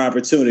create more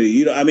opportunity.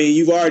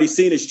 You've already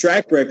seen his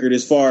track record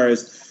as far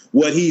as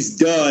what he's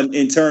done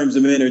in terms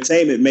of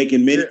entertainment,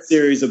 making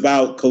miniseries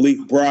about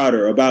Khalif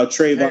Browder, about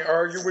Trayvon. Can't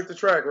argue with the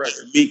track record.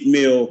 Meek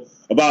Mill,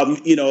 about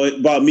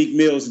Meek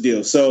Mill's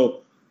deal.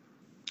 So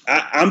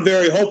I'm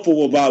very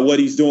hopeful about what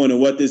he's doing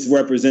and what this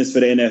represents for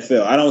the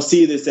NFL. I don't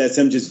see this as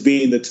him just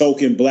being the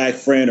token black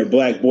friend or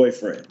black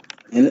boyfriend.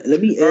 And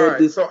let me add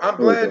this. So I'm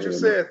glad you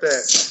said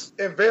that.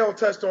 And Vale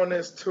touched on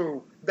this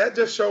too. That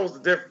just shows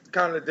the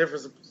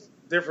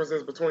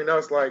differences between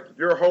us. Like,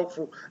 you're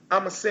hopeful.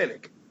 I'm a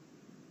cynic.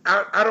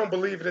 I don't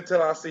believe it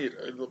until I see it.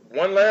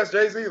 One last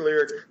Jay-Z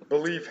lyric,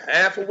 believe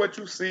half of what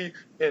you see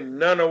and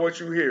none of what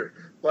you hear.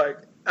 Like,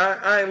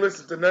 I ain't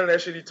listening to none of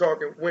that shit he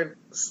talking. When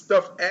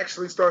stuff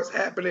actually starts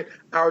happening,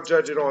 I'll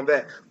judge it on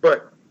that.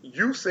 But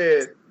you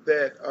said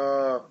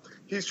that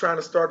he's trying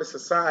to start a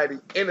society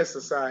in a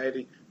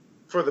society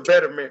for the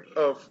betterment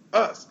of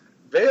us.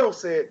 Vale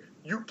said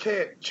you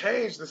can't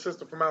change the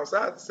system from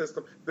outside the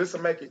system. This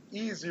will make it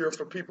easier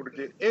for people to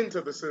get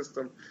into the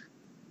system.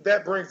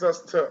 That brings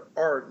us to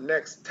our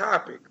next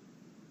topic.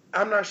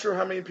 I'm not sure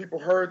how many people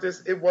heard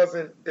this. It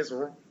wasn't as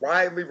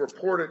widely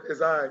reported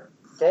as I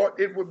thought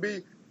it would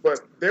be, but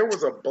there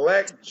was a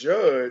black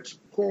judge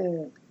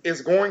who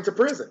is going to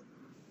prison.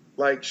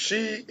 Like,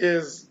 she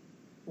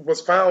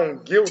was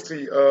found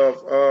guilty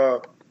of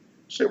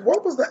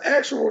what was the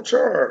actual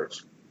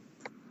charge?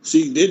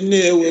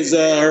 It was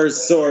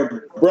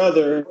her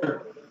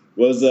brother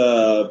was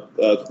a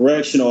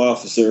correctional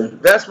officer.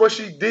 That's what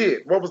she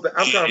did. What was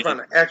I'm trying to find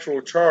the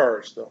actual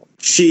charge, though.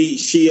 She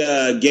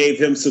gave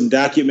him some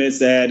documents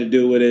that had to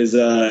do with his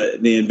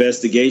the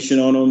investigation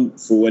on him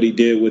for what he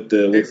did with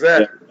the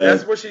exactly.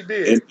 That's what she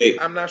did.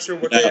 I'm not sure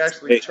what they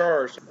actually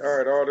charged. All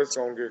right, all this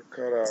gonna get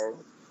cut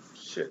out.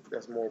 Shit,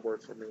 that's more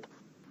work for me.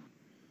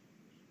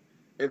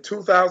 In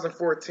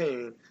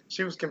 2014,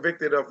 she was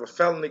convicted of a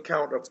felony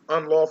count of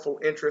unlawful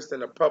interest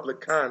in a public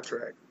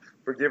contract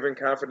for giving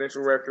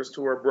confidential records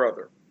to her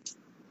brother.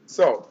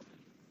 So,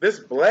 this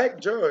black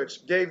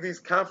judge gave these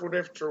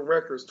confidential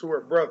records to her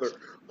brother,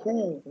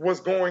 who was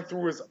going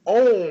through his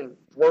own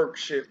work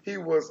shit. He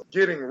was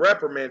getting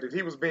reprimanded.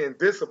 He was being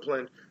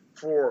disciplined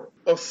for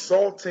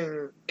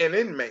assaulting an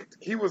inmate.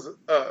 He was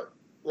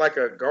like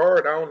a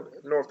guard. I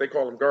don't know if they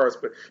call them guards,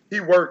 but he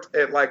worked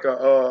at like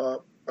a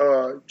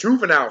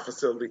juvenile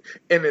facility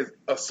and has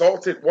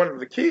assaulted one of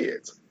the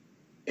kids.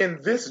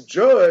 And this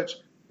judge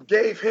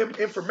gave him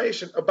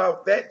information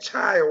about that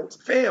child's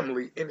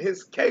family in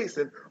his case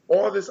and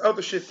all this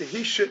other shit that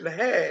he shouldn't have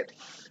had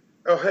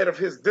ahead of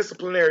his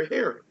disciplinary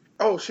hearing.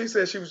 Oh, she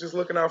said she was just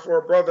looking out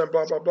for her brother and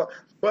blah, blah, blah.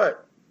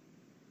 But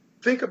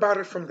think about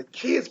it from the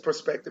kid's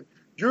perspective.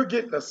 You're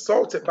getting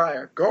assaulted by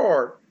a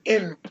guard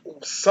in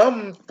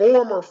some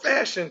form or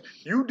fashion.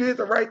 You did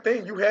the right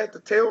thing. You had to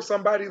tell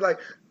somebody, like,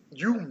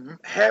 you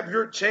have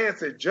your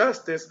chance at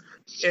justice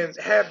and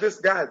have this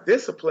guy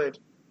disciplined.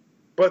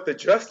 But the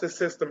justice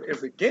system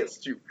is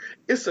against you.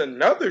 It's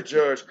another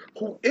judge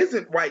who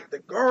isn't white. The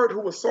guard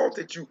who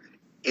assaulted you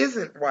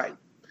isn't white.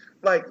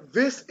 Like,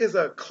 this is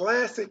a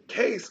classic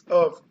case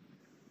of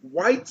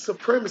white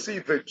supremacy,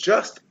 the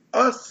just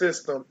us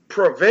system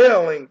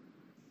prevailing,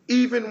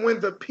 even when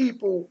the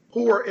people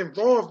who are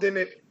involved in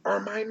it are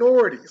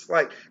minorities.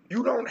 Like,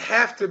 you don't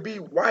have to be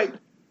white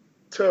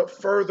to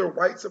further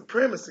white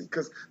supremacy,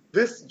 because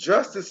this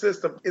justice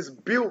system is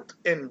built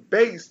and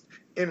based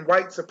in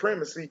white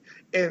supremacy,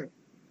 and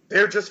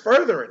they're just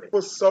furthering it. It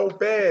was so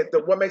bad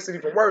that what makes it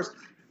even worse,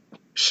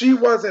 she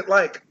wasn't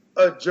like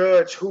a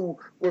judge who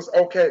was,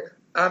 okay,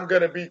 I'm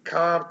going to be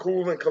calm,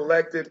 cool, and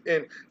collected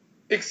and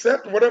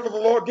accept whatever the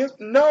law gives.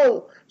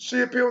 No,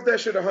 she appealed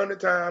that shit 100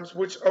 times,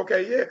 which,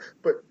 okay, yeah.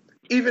 But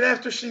even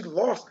after she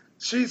lost,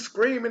 she's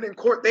screaming in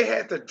court. They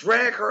had to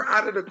drag her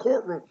out of the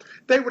courtroom.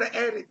 They would have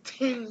added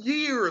 10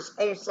 years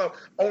on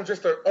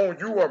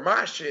you or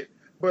my shit.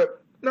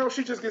 But no,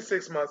 she just gets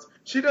 6 months.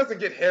 She doesn't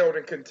get held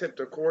in contempt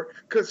of court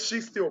because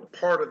she's still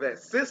part of that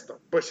system.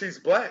 But she's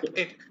black.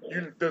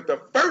 And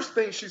the first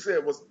thing she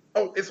said was,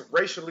 oh, it's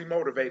racially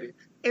motivated.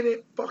 And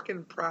it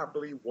fucking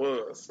probably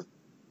was.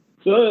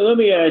 So let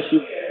me ask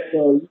you.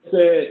 So you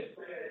said,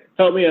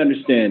 help me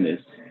understand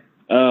this.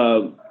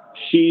 The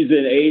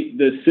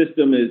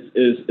system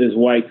is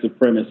white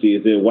supremacy.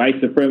 Is it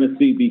white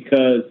supremacy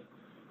because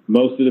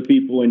most of the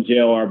people in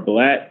jail are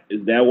black?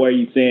 Is that why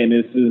you're saying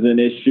this is an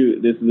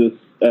issue? This is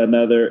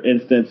another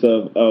instance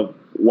of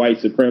white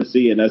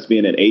supremacy and us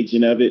being an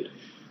agent of it,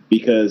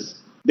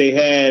 because they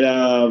had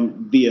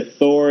the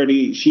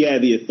authority. She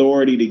had the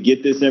authority to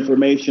get this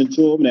information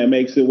to them. That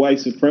makes it white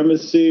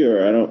supremacy,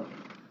 or I don't.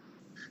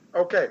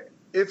 Okay,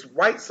 it's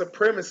white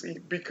supremacy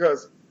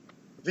because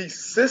the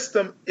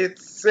system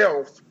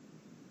itself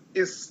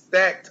is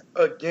stacked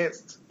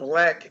against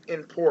black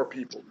and poor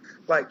people.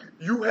 Like,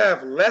 you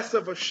have less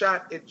of a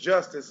shot at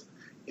justice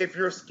if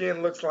your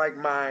skin looks like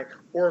mine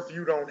or if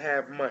you don't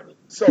have money.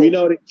 So we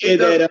know the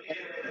kid that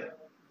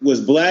was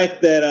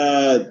black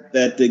that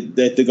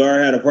the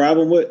guard had a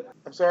problem with.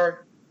 I'm sorry?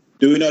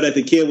 Do we know that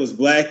the kid was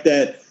black?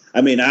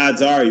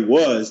 Odds are he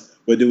was,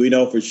 but do we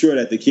know for sure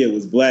that the kid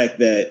was black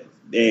that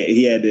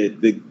he had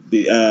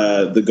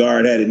the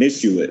guard had an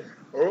issue with?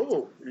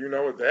 Oh,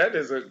 that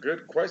is a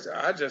good question.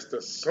 I just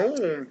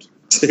assumed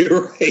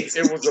right.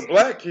 it was a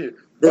black kid.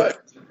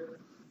 But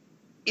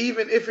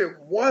even if it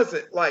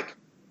wasn't, like,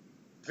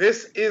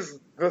 this is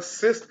the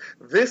system.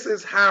 This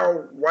is how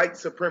white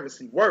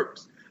supremacy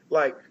works.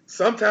 Like,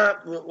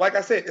 sometimes, like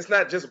I said, it's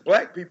not just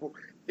black people.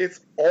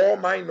 It's all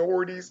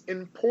minorities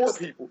and poor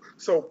people.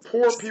 So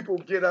poor people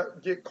get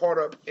caught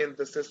up in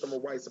the system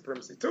of white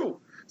supremacy too.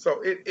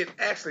 So it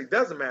actually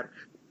doesn't matter.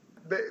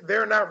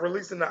 They're not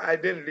releasing the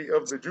identity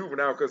of the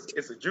juvenile because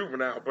it's a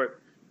juvenile. But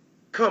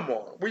come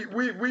on, we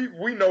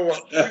know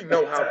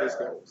how this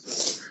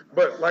goes.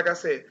 But like I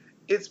said,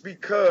 it's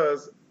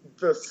because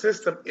the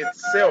system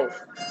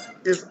itself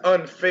is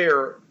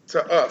unfair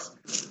to us,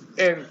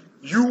 and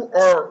you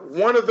are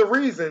one of the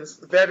reasons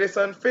that it's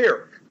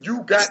unfair.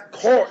 You got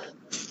caught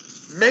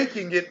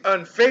making it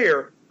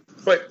unfair,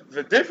 but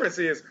the difference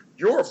is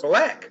you're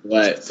black.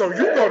 Right. So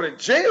you go to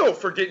jail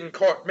for getting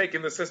caught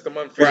making the system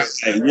unfair. Right.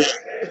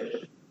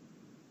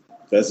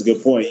 That's a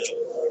good point.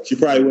 She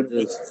probably wouldn't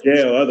go to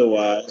jail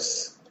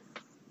otherwise.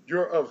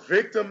 You're a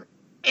victim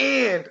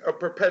and a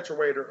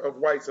perpetuator of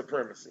white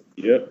supremacy.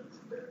 Yep.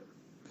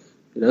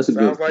 That's a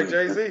Sounds good like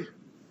Jay-Z.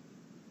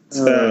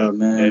 Oh,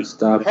 man,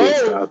 stop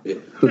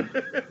it.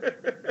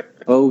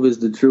 Hov is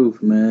the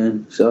truth,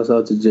 man. Shouts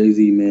out to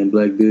Jay-Z, man.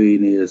 Black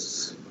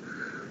billionaires.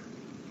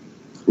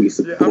 We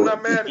support. Yeah, I'm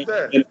not mad at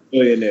that.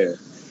 Billionaire.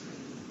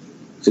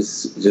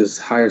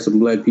 Just hire some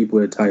black people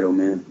at Tidal,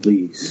 man.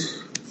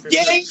 Please.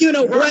 Yeah,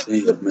 black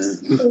people,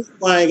 man.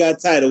 I ain't got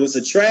Tidal. It's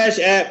a trash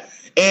app,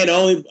 and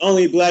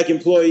only black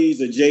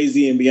employees are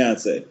Jay-Z and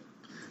Beyonce.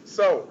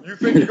 So, you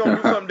think you're going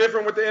to do something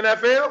different with the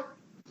NFL?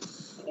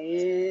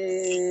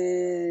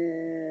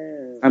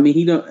 I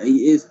mean,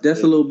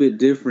 that's a little bit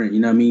different.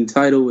 You know what I mean?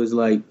 Tidal is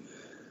like,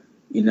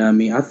 you know what I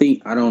mean?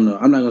 I don't know.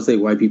 I'm not gonna say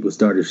white people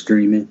started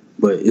streaming,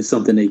 but it's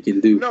something they can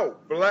do. No,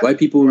 white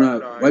people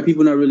not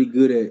really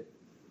good at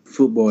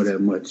football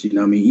that much. You know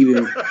what I mean?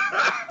 Even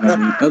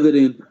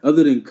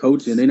other than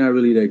coaching, they're not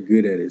really that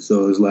good at it.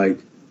 So it's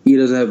like he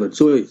doesn't have a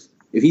choice.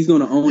 If he's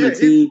gonna own a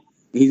team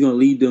and he's gonna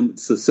lead them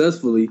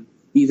successfully,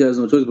 he has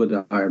no choice but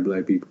to hire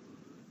black people.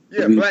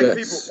 Yeah, black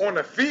people on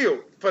the field,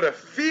 for the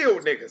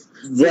field niggas.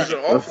 Right.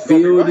 For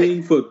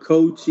fielding, for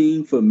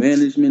coaching, for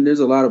management. There's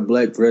a lot of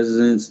black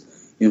presidents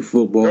in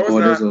football.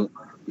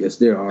 Yes,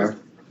 there are.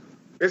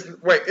 It's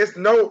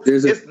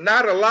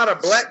not a lot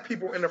of black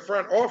people in the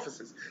front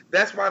offices.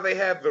 That's why they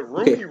have the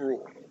Rooney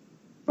Rule.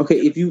 Okay,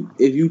 if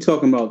you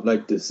talking about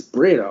like the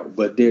spread out,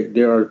 but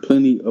there are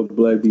plenty of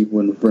black people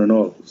in the front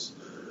office.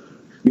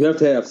 You have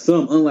to have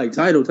some. Unlike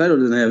Tidal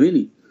doesn't have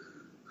any.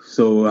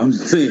 So I'm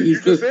saying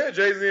you just said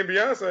Jay-Z and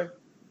Beyonce.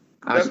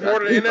 That's more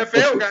than the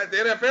NFL got. The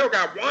NFL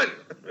got one.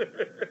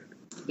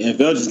 The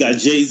NFL just got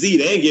Jay-Z.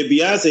 They ain't give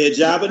Beyonce a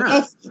job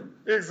enough.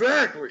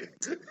 Exactly.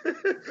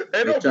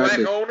 Ain't no black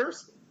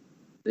owners.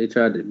 They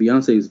tried to.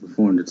 Beyonce's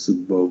performed at the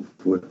Super Bowl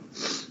before.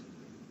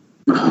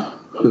 Yeah,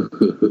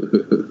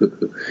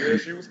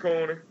 she was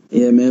corny.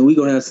 Yeah, man, we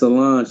gonna have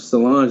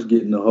Solange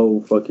getting the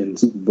whole fucking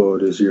Super Bowl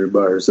this year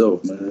by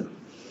herself, man.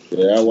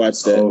 Yeah, I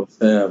watched that.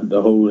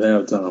 The whole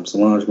halftime.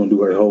 Solange gonna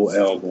do her whole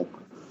album.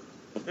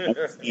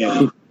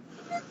 Yeah.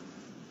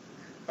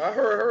 I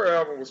heard her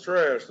album was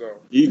trash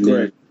though. You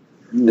great.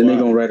 Then they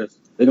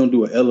gonna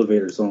do an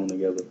elevator song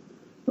together.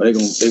 They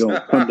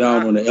gonna come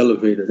down on the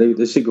elevator.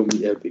 This shit gonna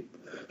be epic.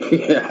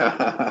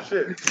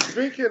 Shit.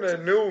 Speaking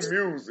of new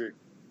music,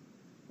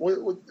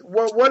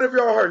 what have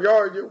y'all heard?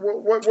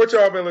 What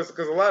y'all been listening?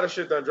 Because a lot of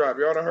shit done dropped.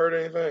 Y'all done heard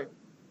anything?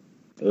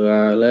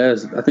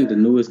 I think the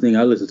newest thing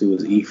I listened to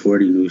was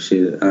E40 new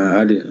shit.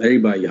 I didn't.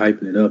 Everybody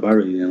hyping it up. I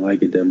really didn't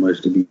like it that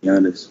much, to be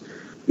honest.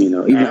 You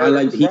know, even I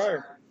liked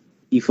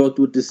he fucked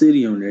with the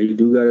city on there. He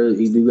do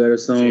got a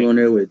song on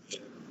there with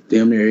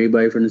damn near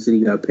everybody from the city.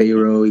 He got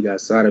Payroll. He got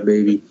Sada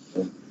Baby.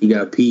 He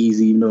got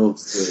Peasy. You know,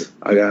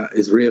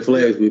 it's red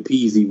flags with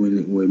Peasy with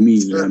me.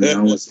 You know what I mean? I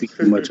don't want to speak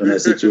too much on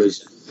that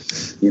situation.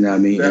 You know what I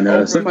mean?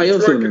 And somebody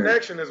else on there.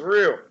 Connection is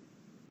real.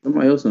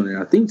 Somebody else on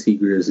there. I think T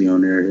Grizzly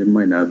on there. It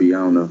might not be. I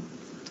don't know.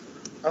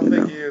 I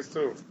think he is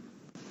too.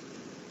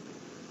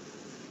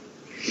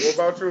 What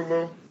about you,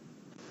 Lou?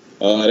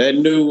 That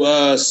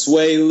new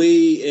Sway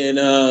Lee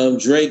and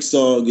Drake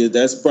song,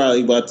 that's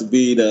probably about to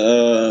be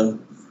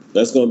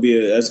that's gonna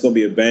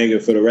be a banger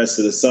for the rest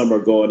of the summer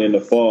going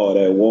into fall.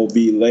 That Won't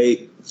Be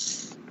Late.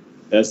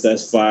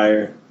 That's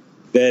fire.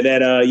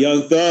 That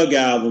Young Thug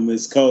album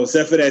is cold.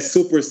 Except for that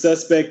super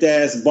suspect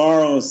ass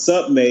bar on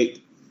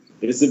Submate,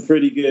 it's a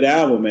pretty good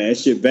album, man. That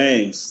shit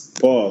bangs.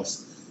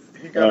 Pause.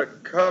 He got a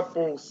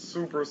couple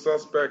super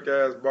suspect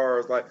ass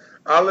bars. Like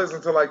I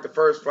listened to like the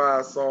first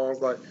 5 songs.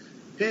 Like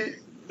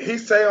he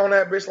say on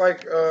that bitch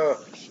like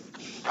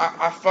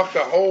I fucked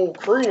the whole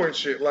crew and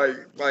shit. Like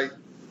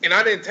and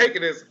I didn't take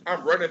it as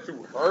I'm running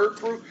through her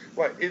crew.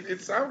 Like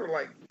it sounded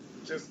like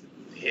just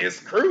his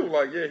crew.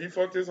 Like yeah, he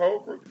fucked his whole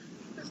crew.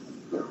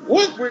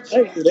 What? Which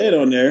I put that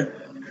on there.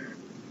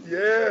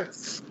 yeah.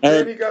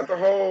 Then he got the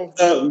whole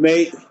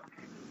mate.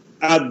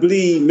 I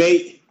bleed,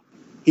 mate.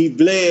 He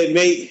bled,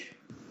 mate.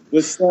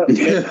 What's up, mate?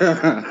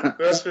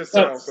 That shit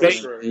sounds so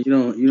great. You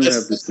don't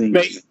have to sing.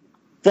 Mate.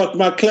 Fuck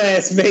my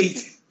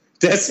classmate.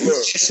 That's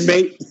just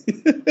mate.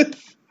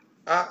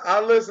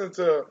 I listened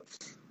to.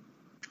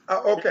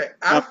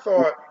 I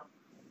thought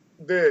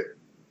that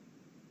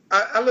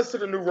I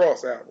listened to the new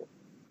Ross album.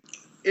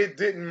 It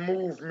didn't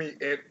move me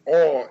at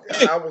all.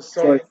 I was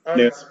so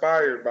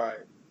uninspired by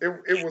it.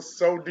 It was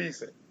so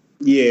decent.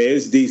 Yeah,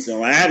 it's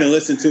decent. I haven't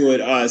listened to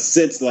it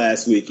since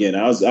last weekend.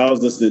 I was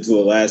listening to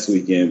it last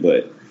weekend,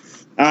 but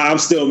I'm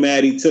still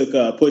mad he took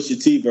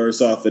Pusha T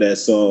verse off of that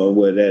song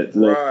with that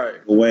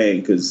Lil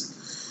Wayne, because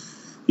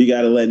you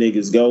got to let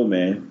niggas go,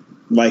 man.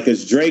 Like,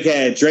 cause Drake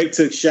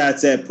took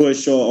shots at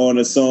Push on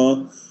a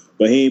song,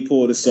 but he ain't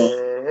pulled a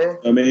song.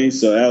 I mean,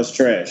 so that was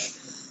trash.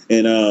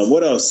 And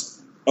what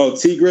else? Oh,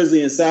 T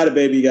Grizzly and Sada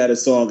Baby got a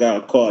song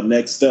out called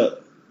Next Up.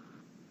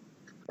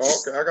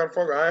 Okay, I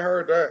ain't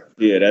heard that.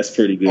 Yeah, that's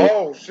pretty good.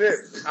 Oh shit,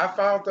 I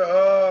found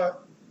that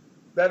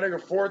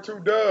nigga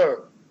 42 Dub.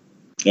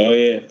 Oh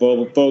yeah,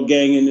 four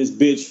gang in this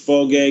bitch.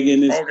 Four gang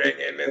in this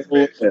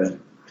bitch.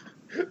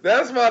 Yeah.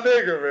 That's my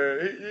nigga,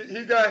 man.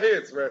 He got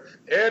hits, man.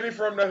 Eddie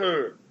from the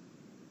hood.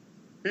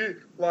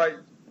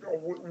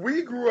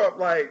 We grew up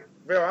like,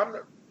 man,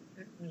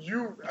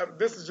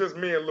 this is just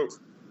me and Luke.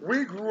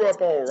 We grew up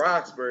on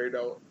Roxbury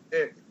though,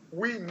 and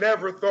we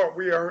never thought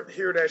we'd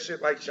hear that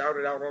shit like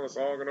shouted out on a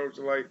song and all,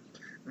 like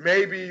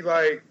maybe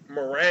like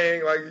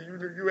meringue, like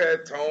you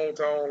had tone,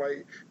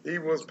 like he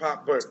was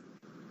pop, but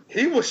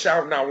he was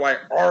shouting out like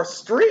our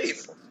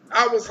streets.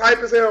 I was hype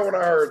as hell when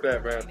I heard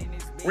that, man.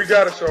 We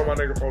gotta show my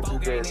nigga 42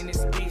 Dub.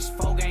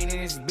 Four gang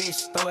in this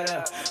bitch, throw it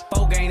up.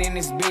 Four gang in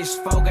this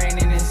bitch, four gang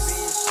in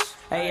this.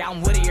 Hey,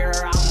 I'm Whittier,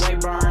 I'm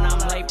Wayburn,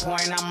 I'm Lake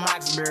Point, I'm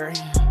Roxbury.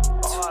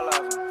 All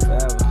of them.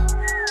 Forever.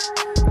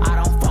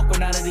 I don't fuck with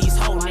none of these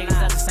whole niggas.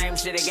 That's the same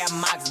shit they got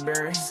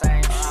Moxbury.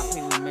 Same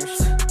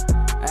shit.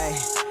 Hey,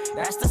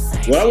 that's the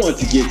same. What I want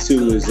to get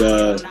to is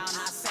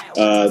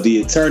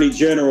the Attorney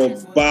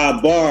General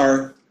Bob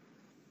Barr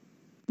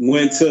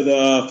went to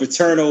the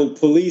fraternal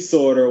police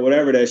order, or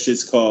whatever that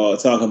shit's called,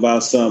 talking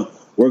about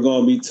we're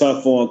going to be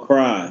tough on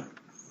crime.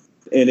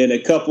 And then a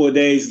couple of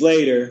days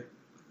later,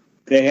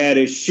 they had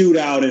a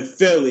shootout in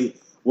Philly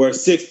where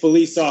 6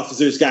 police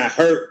officers got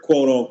hurt,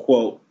 quote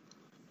unquote.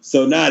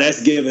 So now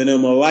that's giving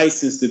them a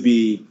license to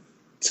be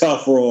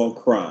tougher on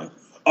crime.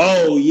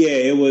 Oh yeah,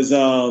 it was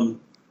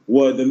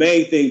the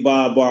main thing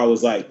Bob Barr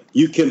was like,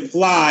 you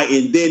comply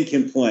and then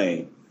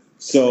complain.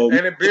 So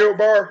and it Bill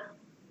Barr?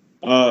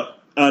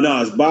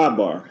 No, it's Bob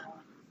Barr.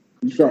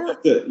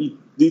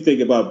 You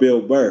think about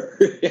Bill Burr.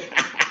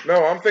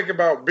 No, I'm thinking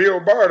about Bill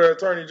Barr, the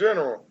Attorney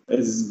General.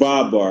 This is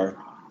Bob Barr.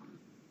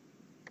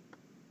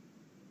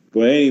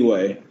 But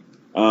anyway,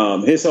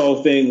 his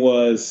whole thing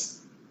was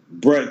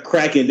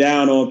cracking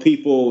down on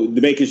people,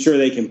 making sure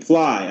they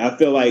comply. I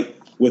feel like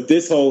with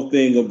this whole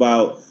thing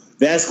about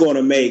that's going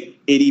to make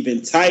it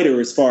even tighter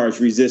as far as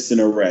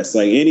resisting arrest.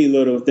 Like any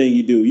little thing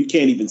you do, you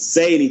can't even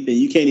say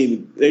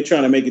anything. They're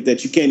trying to make it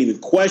that you can't even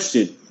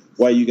question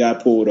why you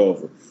got pulled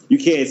over. You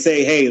can't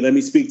say, hey, let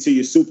me speak to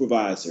your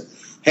supervisor.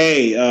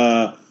 Hey,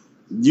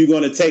 you're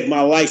going to take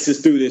my license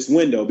through this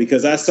window,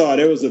 because I saw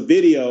there was a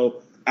video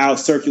out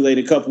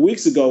circulated a couple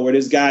weeks ago where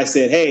this guy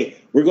said, hey,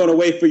 we're going to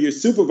wait for your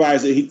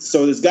supervisor.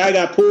 So this guy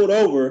got pulled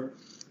over.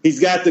 He's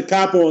got the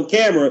cop on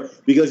camera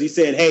because he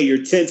said, hey,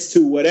 you're tense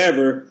to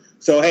whatever.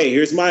 So, hey,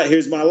 here's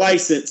my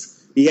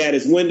license. He had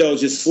his window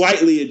just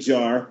slightly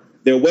ajar.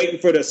 They're waiting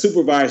for the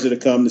supervisor to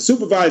come. The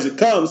supervisor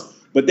comes,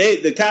 but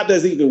the cop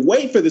doesn't even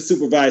wait for the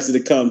supervisor to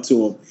come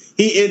to him.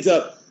 He ends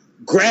up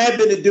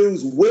grabbing the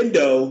dude's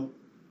window,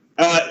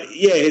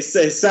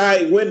 his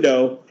side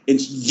window, and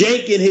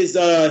yanking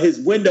his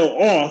window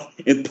off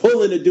and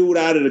pulling the dude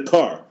out of the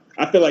car.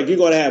 I feel like you're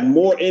going to have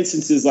more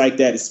instances like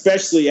that,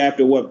 especially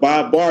after what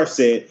Bob Barr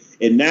said,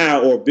 and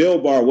now, or Bill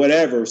Barr,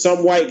 whatever,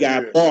 some white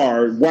guy,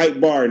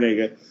 white Barr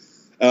nigga,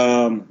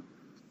 and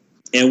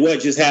what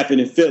just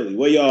happened in Philly.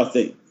 What y'all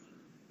think?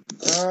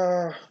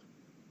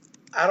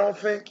 I don't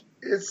think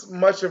it's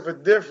much of a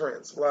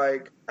difference.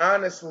 Like,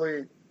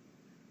 honestly,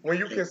 when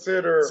you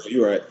consider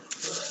you're right.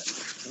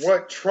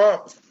 what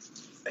Trump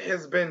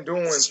has been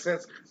doing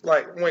since,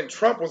 like, when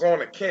Trump was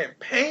on a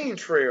campaign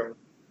trail,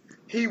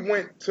 he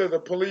went to the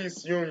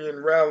police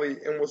union rally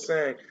and was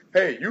saying,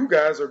 hey, you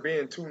guys are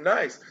being too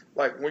nice.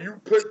 Like, when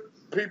you put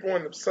people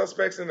and the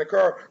suspects in the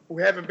car who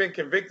haven't been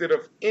convicted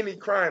of any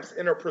crimes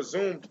and are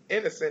presumed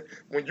innocent,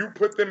 when you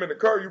put them in the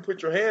car, you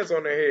put your hands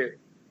on their head.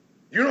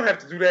 You don't have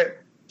to do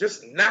that.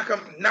 Just knock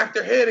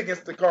their head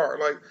against the car.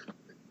 Like,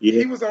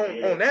 He was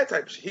on that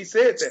type of shit. He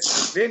said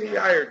that. Then he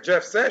hired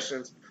Jeff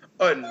Sessions,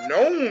 a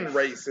known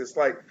racist.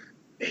 Like,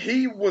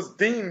 he was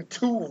deemed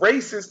too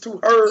racist to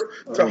her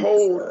to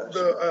hold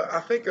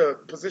I think a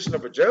position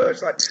of a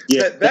judge. Like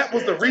that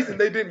was the reason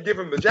they didn't give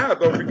him the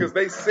job though, because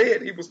they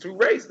said he was too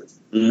racist.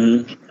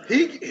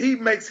 Mm-hmm. He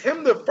makes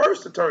him the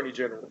first attorney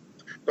general.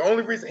 The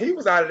only reason he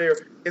was out of there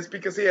is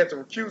because he had to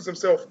recuse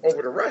himself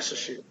over the Russia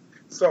shit.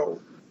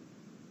 So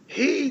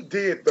he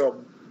did the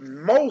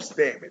most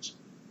damage.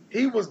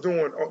 He was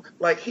doing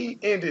like he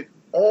ended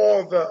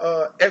all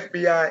the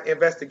FBI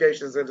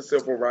investigations into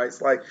civil rights.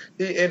 Like,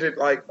 he ended,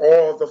 like,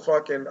 all the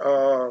fucking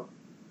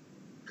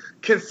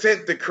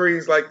consent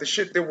decrees, like, the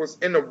shit that was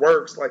in the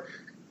works. Like,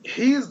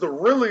 he's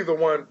really the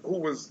one who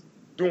was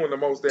doing the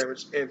most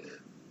damage. And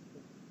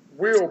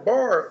William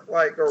Barr,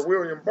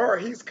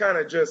 he's kind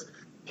of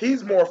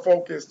he's more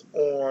focused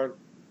on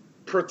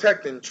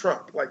protecting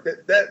Trump. Like,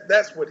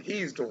 that's what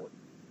he's doing.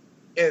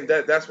 And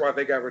that's why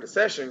they got rid of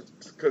Sessions,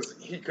 because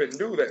he couldn't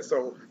do that.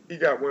 So he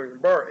got William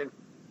Barr. And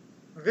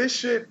this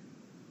shit,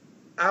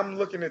 I'm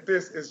looking at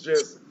this as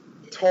just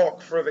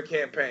talk for the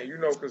campaign, you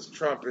know, because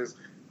Trump is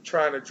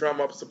trying to drum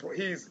up support.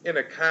 He's in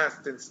a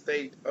constant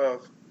state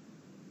of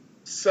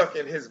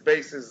sucking his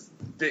base's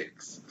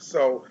dicks.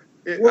 So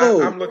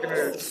I'm looking at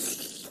it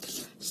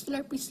as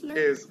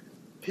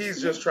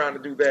he's just trying to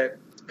do that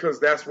because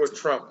that's what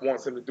Trump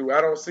wants him to do.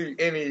 I don't see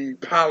any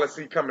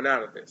policy coming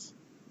out of this.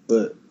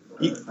 But,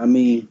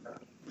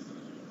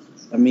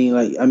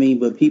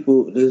 but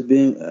people, there's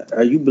been,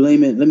 are you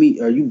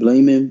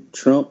blaming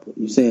Trump?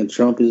 You saying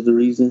Trump is the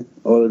reason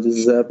all of this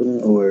is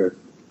happening, or?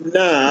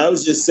 Nah, I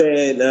was just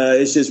saying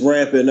it's just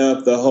ramping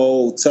up the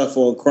whole tough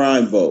on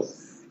crime vote.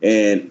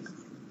 And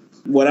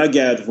what I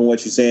gathered from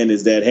what you're saying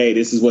is that, hey,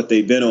 this is what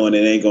they've been on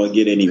and it ain't going to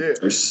get any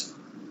worse.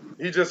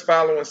 He's just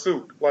following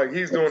suit. Like,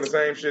 he's doing the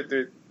same shit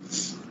that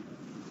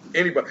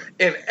anybody.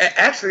 And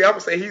actually, I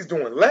would say he's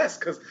doing less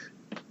because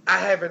I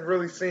haven't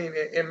really seen,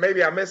 and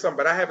maybe I missed something,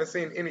 but I haven't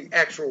seen any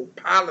actual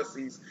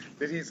policies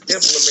that he's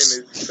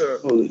implemented to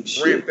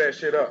ramp that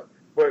shit up.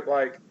 But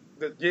like,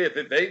 they've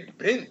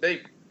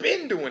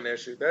been doing that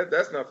shit.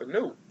 That's nothing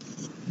new.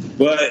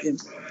 But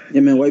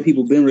yeah, man, white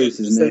people been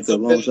racist, man, for a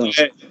long time.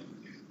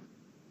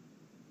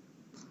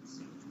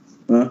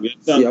 Huh?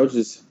 Yeah,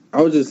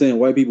 I was just saying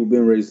white people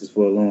been racist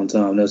for a long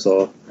time. That's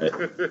all.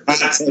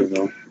 It's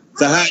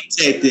a hot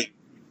take thing.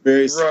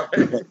 Very right.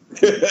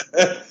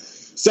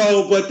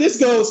 So, but this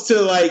goes to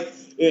like,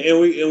 and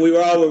we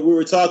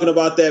were talking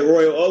about that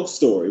Royal Oak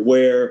story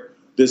where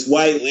this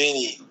white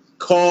lady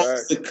called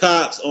the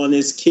cops on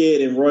this kid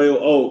in Royal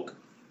Oak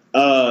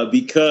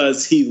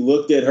because he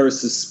looked at her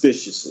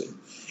suspiciously.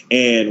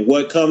 And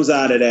what comes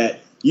out of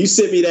that? You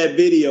sent me that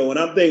video, and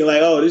I'm thinking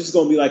like, oh, this is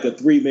going to be like a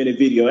 3-minute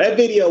video. That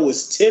video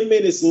was 10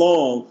 minutes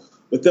long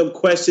with them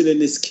questioning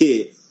this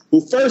kid,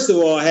 who first of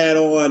all had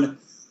on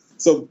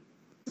some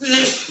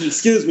sunglasses.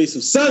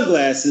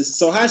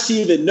 So how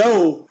she even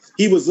know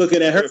he was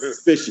looking at her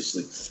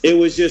suspiciously? It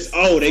was just,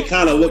 they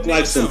kind of look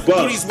like some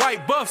buffs.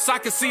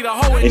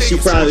 And she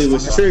probably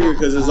was triggered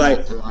because it's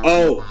like,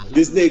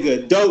 this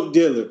nigga a dope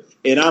dealer,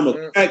 and I'm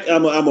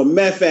a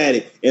meth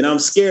addict, and I'm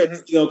scared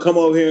he's gonna come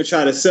over here and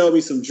try to sell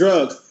me some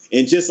drugs.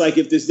 And just like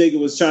if this nigga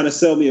was trying to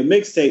sell me a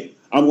mixtape,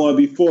 I'm gonna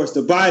be forced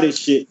to buy this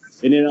shit,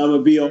 and then I'm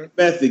gonna be on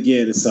meth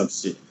again or some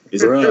shit.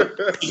 Bruh,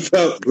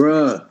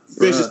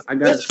 I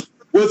got it.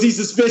 Was he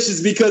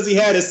suspicious because he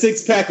had a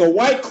 6-pack of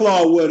White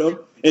Claw with him,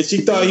 and she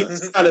thought he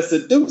was trying to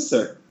seduce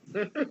her?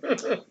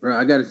 Bro,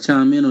 I got to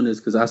chime in on this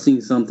because I seen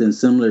something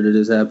similar to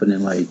this happen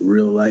in like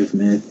real life,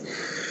 man.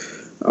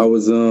 I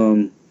was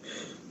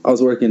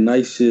working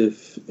night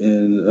shift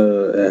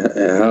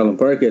at Highland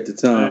Park at the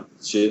time.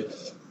 Shit.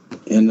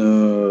 And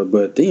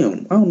but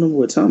damn, I don't remember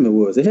what time it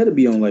was. It had to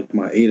be on like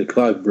my 8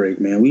 o'clock break,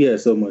 man. We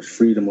had so much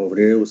freedom over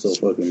there. It was so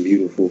fucking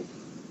beautiful.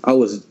 I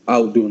was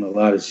out doing a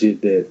lot of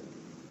shit that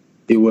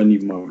it wasn't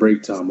even my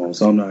break time on,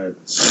 so I'm not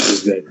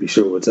exactly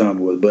sure what time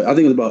it was. But I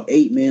think it was about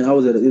 8, man. I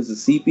was it was a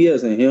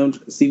CVS and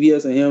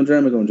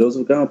Hamtramck on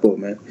Joseph Campo,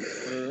 man.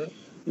 Mm-hmm.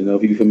 You know,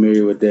 if you're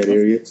familiar with that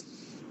area,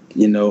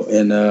 you know.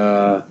 And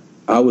I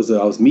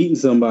was meeting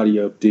somebody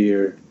up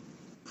there.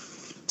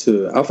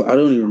 I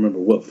don't even remember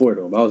what for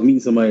though. But I was meeting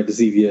somebody at the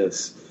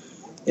CVS,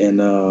 and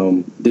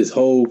this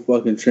whole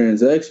fucking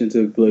transaction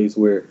took place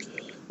where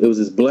there was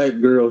this black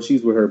girl.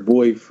 She's with her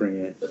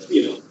boyfriend,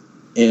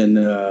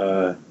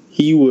 and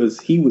he was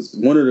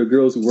one of the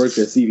girls who worked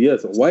at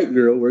CVS. A white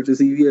girl worked at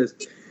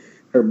CVS.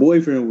 Her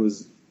boyfriend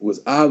was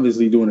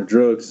obviously doing a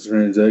drugs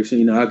transaction.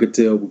 You know, I could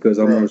tell because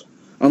I'm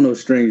no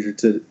stranger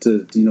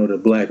to you know the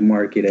black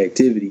market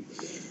activity,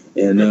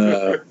 and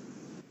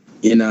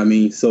you know what I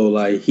mean. So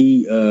like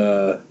he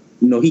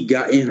he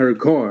got in her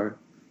car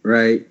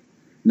right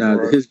now.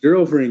 Right. His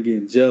girlfriend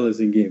getting jealous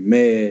and getting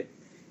mad,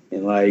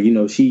 and like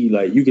she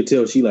like you could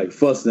tell she like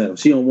fussing at him.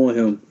 She don't want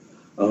him.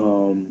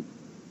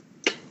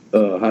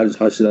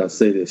 How should I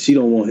say this? She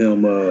don't want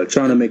him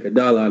trying to make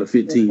 $1 out of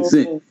 15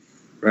 cents,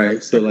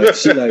 right? So like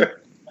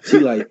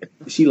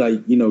she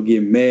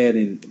getting mad,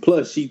 and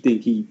plus she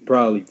think he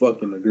probably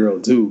fucking the girl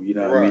too, you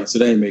know what I mean? So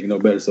they ain't making no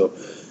better. So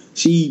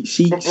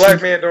But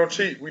black men don't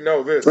cheat. We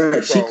know this.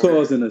 Right. She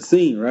calls in a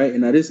scene, right?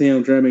 And now this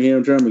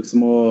Hamtramck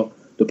small.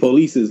 The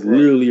police is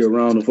literally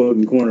around the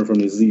fucking corner from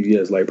the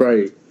CVS, like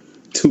probably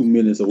 2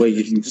 minutes away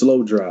if you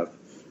slow drive,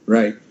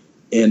 right?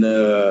 And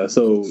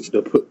so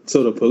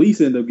the police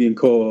end up getting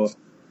called,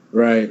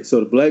 right? So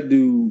the black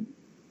dude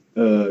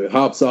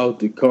hops out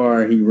the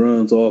car and he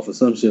runs off or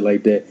some shit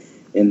like that.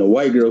 And the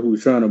white girl who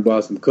was trying to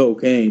buy some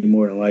cocaine,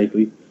 more than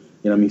likely, you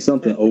know what I mean,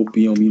 something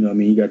opium, you know what I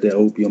mean, you got that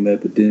opium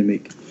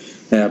epidemic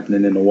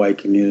happening in the white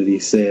community,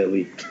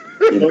 sadly.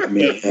 You know what I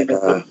mean? And,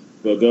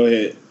 well, go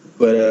ahead.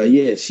 But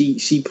yeah,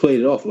 she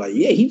played it off like,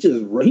 yeah, he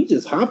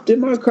just hopped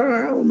in my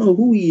car. I don't know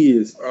who he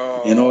is,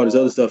 and all this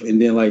other stuff.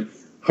 And then like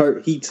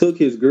he took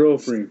his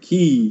girlfriend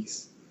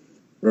keys,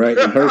 right?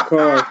 And her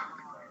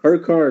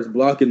car is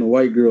blocking the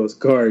white girl's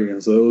car, you know?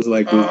 So it was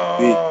like this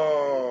big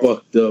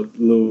fucked up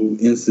little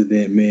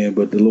incident, man.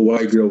 But the little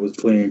white girl was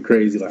playing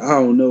crazy, like,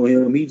 I don't know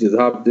him. He just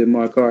hopped in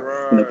my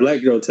car, and the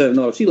black girl telling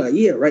off. She like,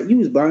 yeah, right. You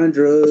was buying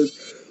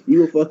drugs.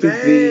 You were fucking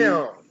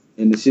damn.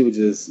 And the shit was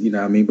just, you know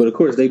what I mean? But of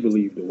course they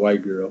believe the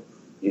white girl,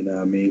 you know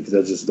what I mean? Because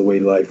that's just the way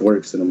life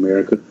works in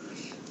America,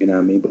 you know what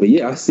I mean? But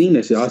yeah, I seen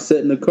that shit. I sat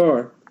in the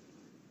car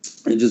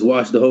and just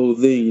watched the whole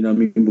thing, you know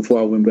what I mean,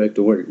 before I went back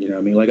to work, you know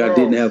what I mean? Like I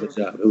didn't have a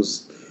job. It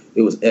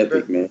was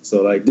epic, man.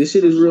 So like this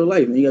shit is real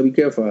life, man. You gotta be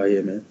careful out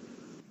here, man.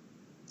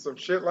 Some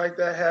shit like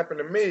that happened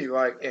to me,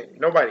 like, and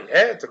nobody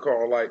had to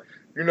call. Like,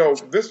 you know,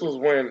 this was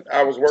when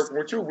I was working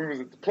with you. We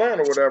was at the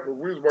plant or whatever.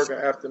 We was working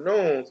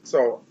afternoons,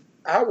 so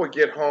I would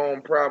get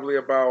home probably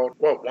about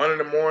 1 in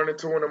the morning,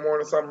 2 in the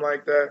morning, something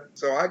like that.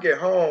 So I get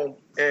home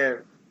and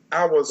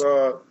I was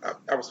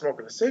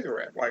smoking a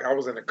cigarette. Like I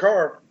was in the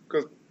car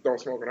because don't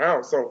smoke in the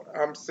house. So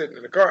I'm sitting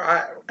in the car.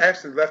 I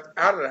actually left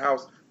out of the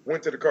house,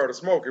 went to the car to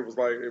smoke. It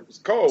was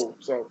cold.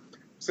 So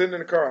sitting in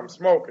the car, I'm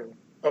smoking.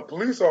 A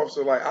police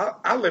officer, like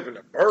I live in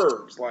the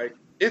burbs, like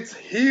it's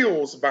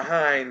hills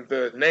behind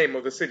the name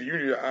of the city.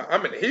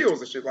 I'm in the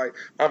hills and shit. Like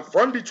I'm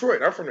from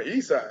Detroit. I'm from the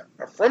east side.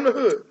 I'm from the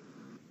hood.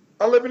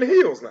 I live in the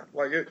hills now.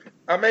 Like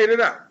I made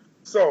it out.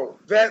 So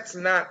that's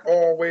not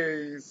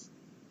always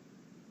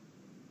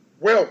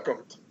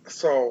welcomed.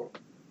 So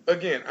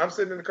again, I'm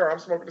sitting in the car. I'm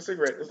smoking a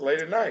cigarette. It's late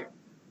at night.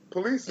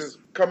 Police is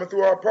coming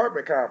through our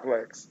apartment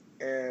complex,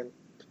 and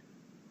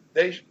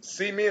they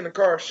see me in the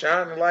car,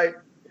 shining the light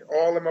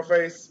all in my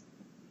face.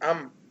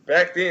 I'm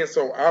backed in,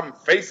 so I'm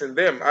facing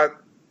them. I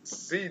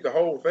see the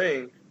whole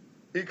thing.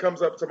 He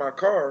comes up to my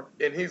car,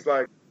 and he's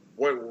like,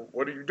 "What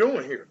are you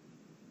doing here?"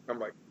 I'm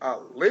like, "I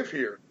live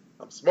here.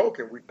 I'm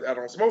smoking. I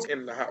don't smoke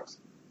in the house."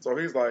 So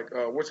he's like,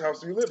 "Which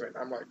house do you live in?"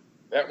 I'm like,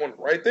 "That one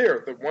right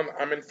there, the one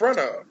I'm in front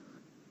of."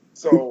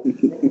 So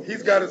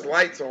he's got his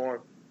lights on.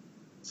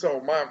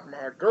 So my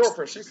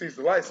girlfriend, she sees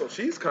the lights, so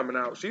she's coming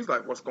out. She's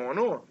like, "What's going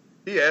on?"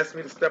 He asked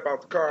me to step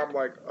out the car. I'm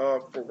like,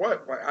 "For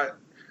what?" Like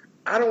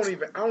I don't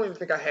even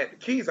think I had the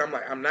keys. I'm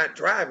like, I'm not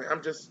driving.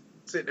 I'm just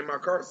sitting in my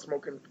car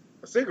smoking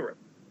a cigarette.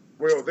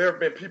 Well, there have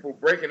been people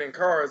breaking in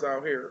cars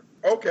out here.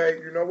 Okay,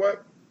 you know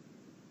what?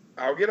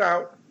 I'll get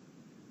out.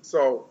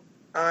 So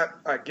I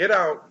get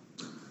out.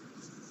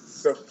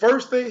 The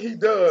first thing he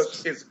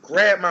does is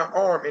grab my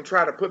arm and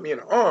try to put me in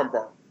an arm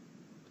bar.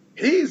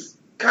 He's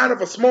kind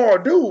of a small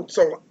dude,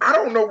 so I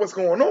don't know what's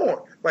going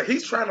on. Like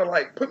he's trying to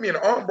like put me in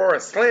an arm bar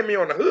and slam me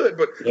on the hood,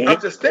 but I'm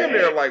just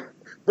standing there like,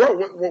 bro,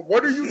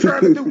 what are you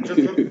trying to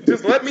do?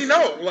 Just let me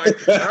know.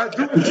 Like I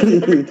do what you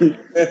want me to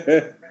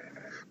do.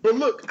 But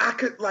look,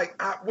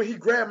 when he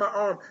grabbed my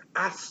arm,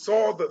 I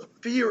saw the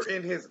fear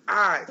in his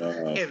eyes,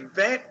 and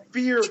that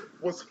fear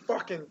was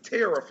fucking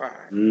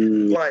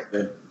terrifying. Like,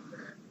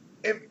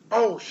 and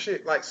oh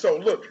shit, like so.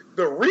 Look,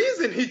 the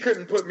reason he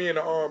couldn't put me in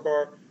an arm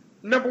bar.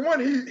 Number one,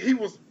 he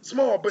was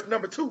small, but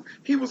number two,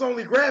 he was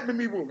only grabbing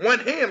me with one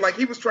hand. Like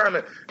he was trying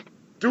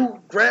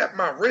to grab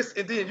my wrist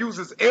and then use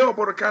his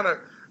elbow to kind of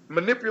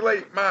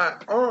manipulate my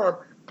arm.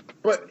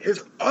 But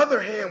his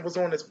other hand was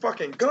on his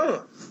fucking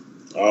gun.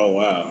 Oh,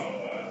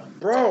 wow.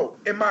 Bro,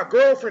 and my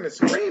girlfriend is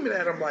screaming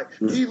at him like,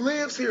 he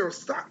lives here.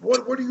 Stop.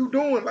 What are you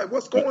doing? Like,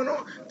 what's going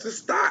on? Just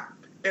stop.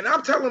 And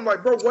I'm telling him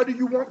like, bro, what do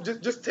you want?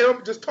 Just tell me,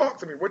 just talk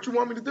to me. What you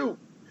want me to do?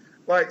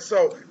 Like,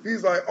 so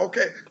he's like,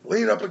 okay,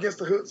 lean up against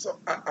the hood. So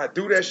I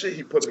do that shit.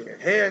 He put me in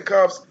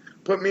handcuffs,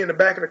 put me in the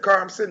back of the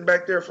car. I'm sitting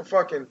back there for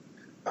fucking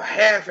a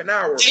half an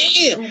hour.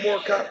 Damn. 2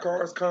 more cop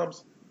cars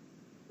comes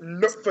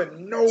for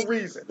no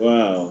reason.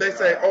 Wow. They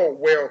say, oh,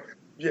 well,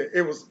 yeah,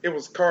 it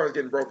was cars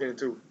getting broken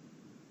into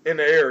in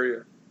the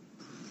area.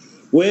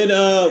 When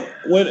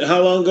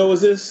how long ago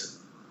was this?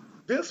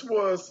 This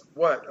was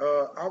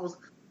I was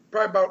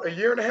probably about a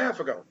year and a half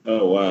ago.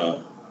 Oh,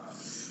 wow.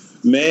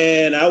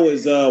 Man, I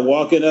was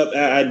walking up.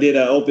 I did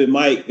an open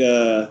mic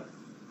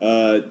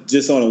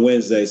just on a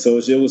Wednesday, so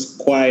it was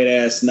quiet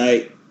ass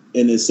night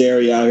in this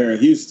area out here in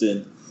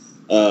Houston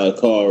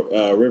called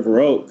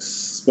River Oaks.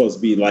 Supposed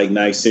to be like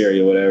nice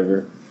area,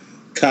 whatever.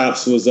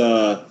 Cops was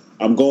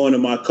I'm going to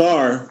my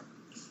car.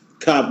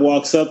 Cop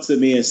walks up to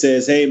me and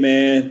says, "Hey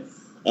man,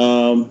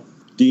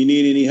 do you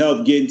need any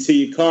help getting to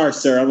your car,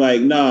 sir?" I'm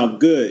like, "No, I'm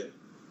good."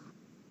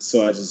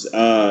 So I just,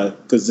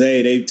 because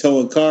they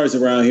towing cars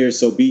around here,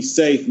 so be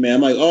safe, man.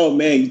 I'm like, oh,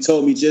 man, you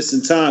told me just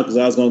in time because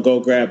I was going to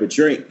go grab a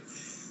drink.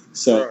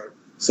 So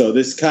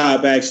this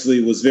cop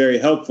actually was very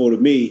helpful to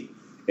me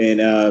and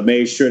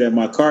made sure that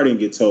my car didn't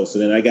get towed. So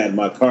then I got in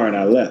my car and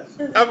I left.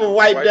 I'm a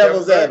white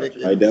devil's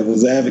advocate. White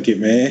devil's advocate,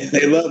 man.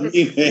 They love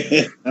me,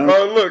 man.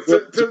 Look,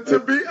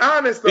 to be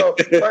honest, though,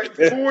 like,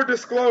 full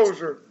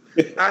disclosure,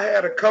 I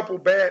had a couple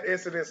bad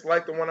incidents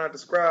like the one I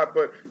described,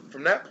 but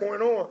from that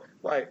point on,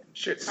 like,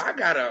 shit, I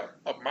got a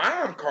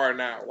mom car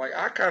now. Like,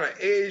 I kind of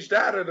aged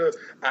out of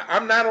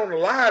I'm not on the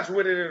lodge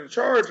with it in the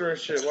Charger and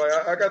shit. Like,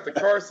 I got the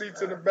car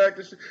seats in the back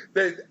and shit.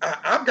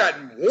 I've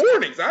gotten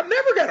warnings. I've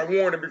never got a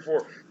warning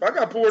before. If I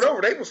got pulled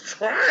over, they was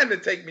trying to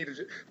take me to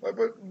shit. Like,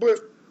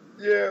 but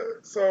yeah,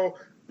 so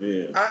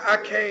I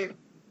can't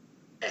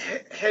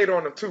hate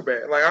on them too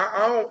bad. Like,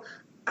 I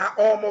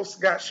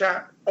almost got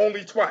shot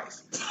only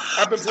twice.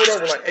 I've been pulled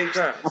over like 8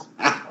 times.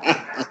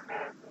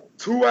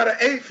 2 out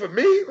of 8 for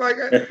me, like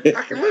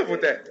I can live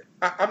with that.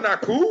 I'm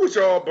not cool with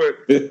y'all, but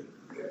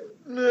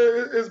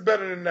it's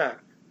better than that.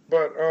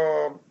 But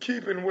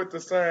keeping with the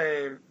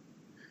same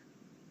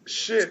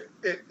shit,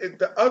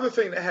 the other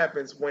thing that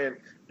happens when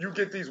you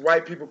get these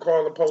white people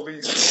calling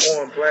police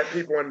on black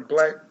people and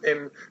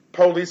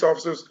police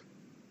officers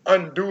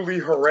unduly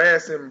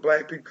harassing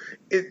black people,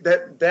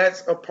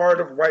 that's a part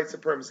of white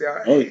supremacy.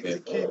 I hate to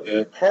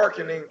keep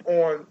hearkening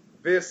on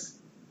this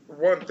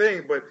one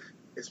thing, but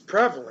it's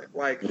prevalent.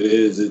 Like, it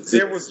is.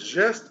 There was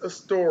just a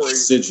story,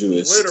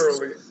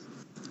 literally.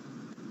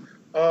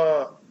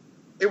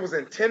 It was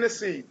in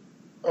Tennessee.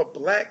 A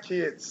black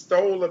kid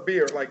stole a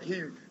beer. Like,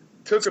 he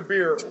took a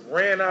beer,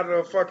 ran out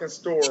of the fucking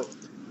store,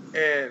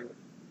 and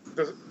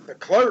the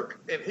clerk,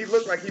 and he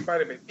looked like he might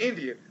have been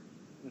Indian,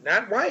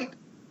 not white.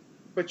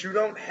 But you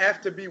don't have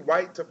to be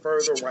white to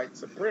further white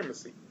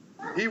supremacy.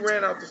 He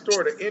ran out the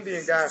store. The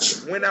Indian guy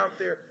went out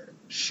there,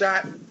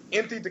 shot,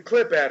 emptied the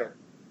clip at him,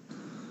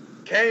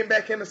 came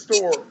back in the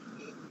store,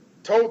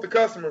 told the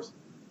customers,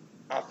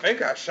 I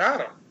think I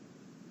shot him.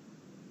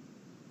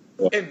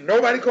 And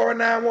nobody called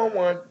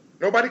 911.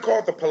 Nobody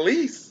called the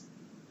police.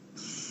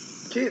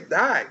 Kid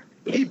died.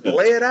 He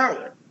bled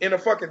out in a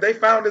fucking... They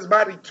found his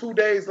body 2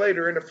 days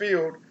later in the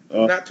field,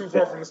 not too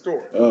far from the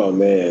store. Oh,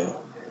 man.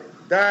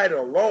 Died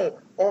alone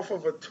off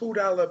of a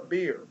 $2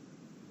 beer.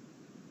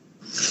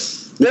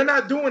 They're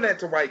not doing that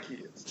to white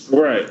kids.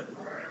 Right.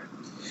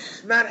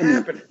 It's not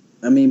happening.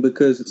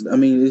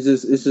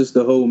 It's just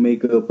the whole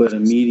makeup of the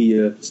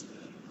media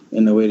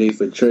and the way they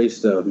portray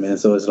stuff, man.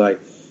 So it's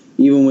like,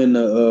 even when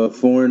the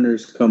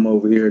foreigners come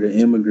over here, the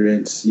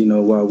immigrants,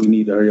 while we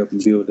need to hurry up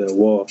and build that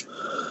wall.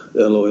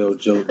 LOL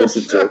joke. That's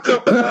a joke.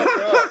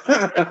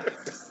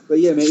 But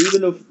yeah, man,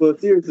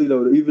 seriously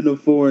though, even the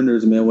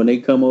foreigners, man, when they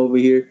come over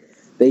here,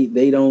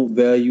 they don't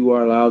value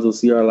our lives or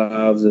see our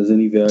lives as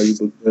any value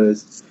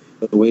because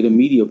of the way the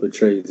media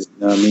portrays it. You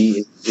know what I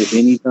mean? If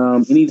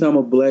anytime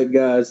a black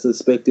guy is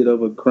suspected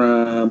of a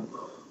crime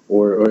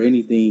or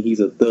anything, he's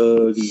a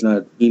thug, he's not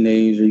a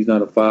teenager, he's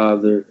not a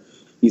father,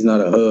 he's not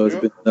a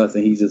husband,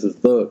 nothing, he's just a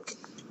thug.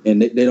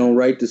 And they don't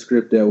write the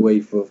script that way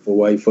for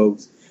white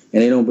folks.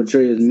 And they don't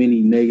portray as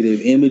many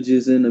negative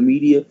images in the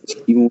media,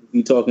 even when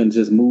we talking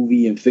just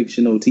movie and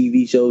fictional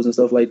TV shows and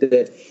stuff like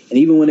that. And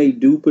even when they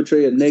do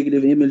portray a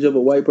negative image of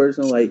a white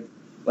person, like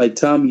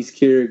Tommy's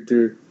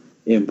character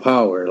in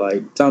Power,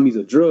 like Tommy's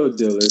a drug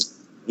dealer,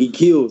 he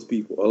kills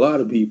people, a lot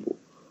of people.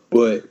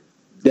 But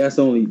there's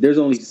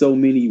only so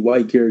many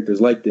white characters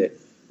like that,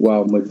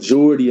 while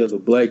majority of the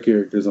black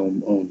characters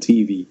on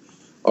TV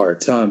are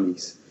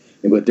Tommy's.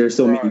 But there's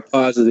so many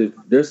positive.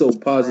 There's so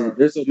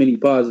many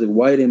positive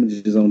white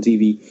images on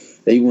TV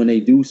that when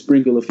they do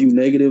sprinkle a few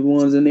negative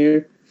ones in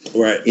there,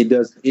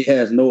 it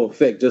has no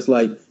effect. Just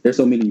like there's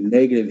so many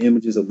negative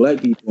images of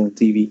black people on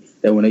TV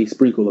that when they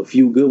sprinkle a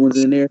few good ones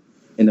in there,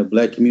 and the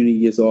black community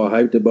gets all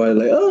hyped about it,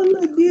 like, oh,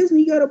 look,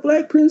 Disney got a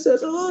black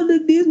princess. Oh,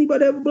 look, Disney about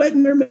to have a black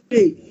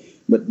mermaid.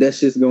 But that's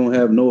just gonna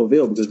have no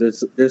avail because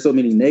there's so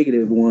many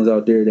negative ones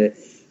out there that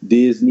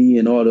Disney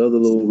and all the other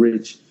little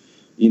rich,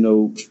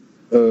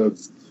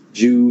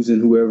 Jews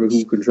and whoever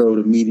who control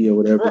the media or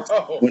whatever.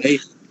 When they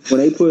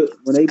put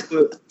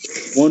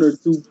 1 or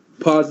 2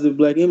 positive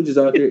black images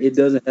out there, it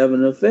doesn't have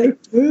an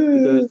effect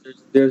because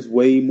there's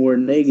way more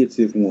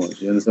negative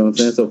ones. You understand what I'm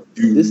saying? So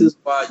this is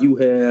why you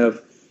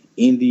have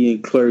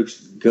Indian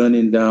clerks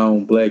gunning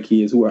down black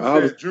kids who are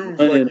obviously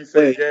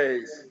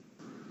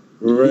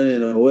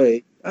running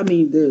away. I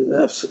mean,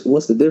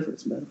 what's the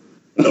difference, man?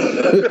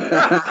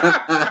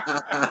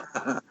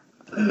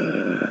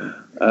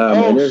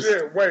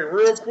 Shit! Wait,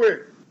 real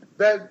quick.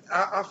 That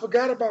I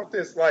forgot about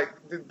this. Like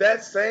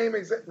that same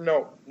exact,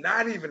 no,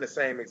 not even the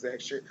same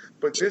exact shit.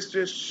 But this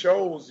just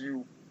shows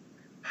you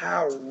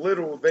how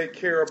little they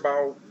care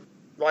about,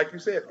 like you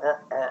said,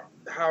 our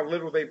how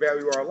little they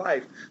value our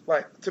life.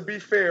 Like, to be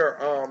fair,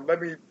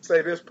 let me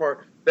say this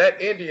part.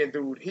 That Indian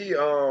dude, he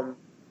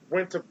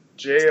went to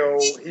jail.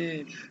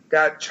 He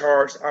got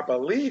charged. I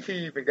believe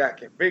he even got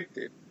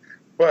convicted.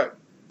 But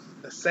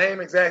the same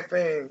exact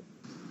thing,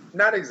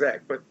 not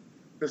exact, but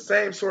the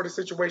same sort of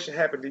situation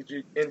happened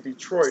in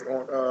Detroit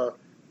on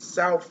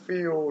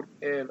Southfield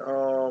and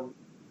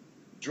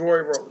Joy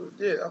Road.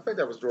 Yeah, I think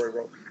that was Joy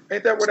Road.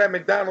 Ain't that where that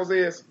McDonald's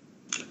is?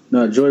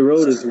 No, Joy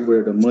Road is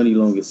where the money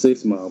long is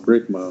 6 Mile,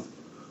 Brick Mile.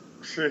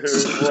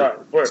 Right,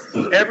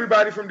 but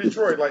everybody from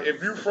Detroit, like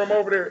if you from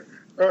over there,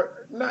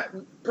 not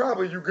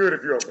probably you good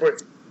if you're up,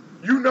 but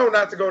you know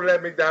not to go to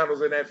that McDonald's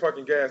and that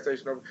fucking gas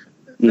station over.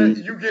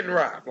 You getting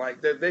robbed,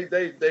 like that. They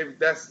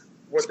that's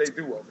what they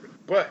do over there.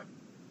 But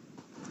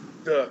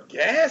the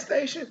gas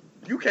station,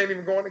 you can't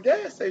even go in the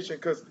gas station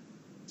because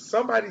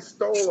somebody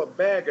stole a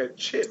bag of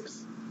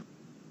chips,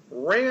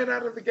 ran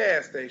out of the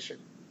gas station,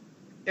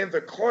 and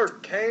the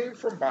clerk came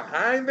from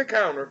behind the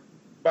counter,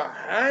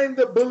 behind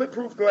the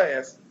bulletproof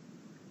glass.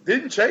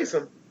 Didn't chase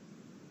him.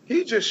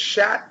 He just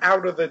shot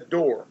out of the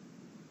door.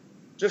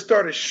 Just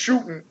started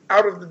shooting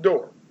out of the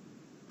door.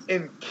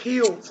 And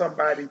killed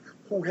somebody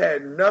who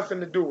had nothing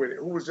to do with it.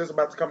 Who was just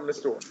about to come in the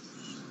store.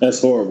 That's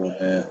horrible,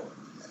 man.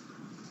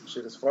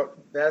 Shit is fuck.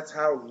 That's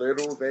how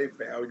little they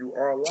value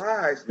our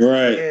lives.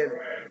 Right. And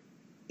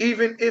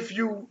even if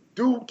you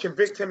do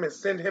convict him and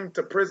send him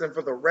to prison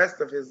for the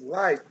rest of his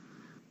life,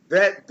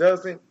 that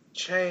doesn't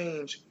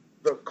change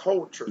the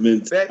culture.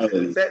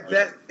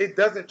 That it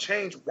doesn't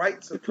change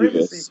white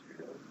supremacy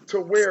to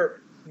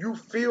where you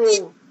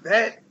feel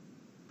that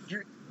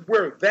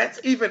where that's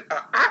even an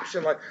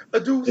option. Like a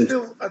dude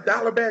steals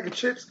 $1 bag of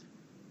chips,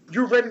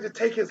 you're ready to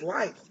take his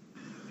life.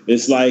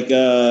 It's like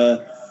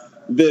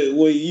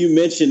when you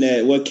mentioned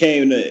that, what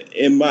came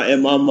in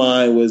my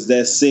mind was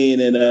that scene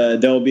in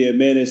 "Don't Be a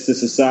Menace to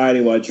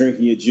Society" while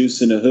drinking your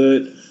juice in the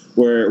hood.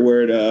 Where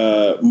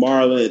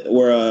Marlon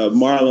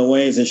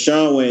Wayans and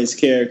Shawn Wayans'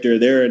 character,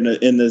 they're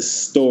in the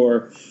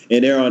store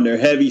and they're under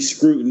heavy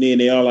scrutiny and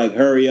they all like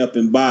hurry up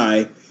and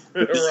buy.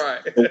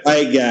 Right. The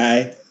white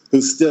guy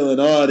who's stealing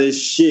all this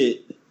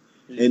shit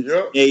and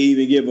they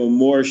even give him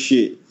more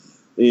shit,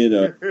 you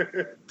know.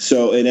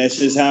 So, and that's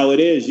just how it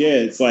is. Yeah,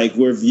 it's like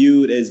we're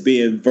viewed as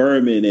being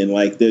vermin and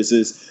like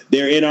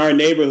they're in our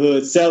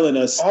neighborhood selling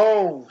us.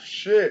 Oh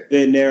shit!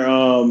 And they're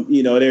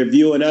they're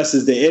viewing us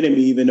as the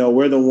enemy, even though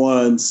we're the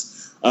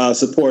ones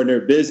supporting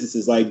their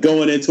businesses. Like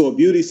going into a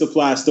beauty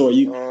supply store,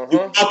 you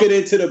walking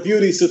into the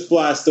beauty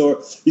supply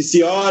store, you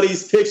see all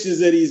these pictures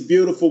of these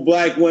beautiful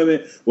black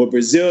women with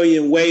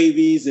Brazilian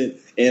wavies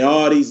and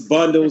all these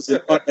bundles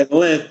and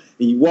length,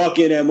 and you walk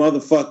in that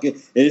motherfucker,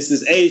 and it's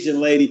this Asian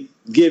lady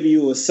giving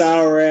you a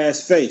sour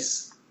ass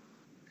face.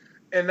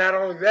 And not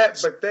only that,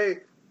 but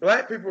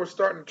black people are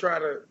starting to try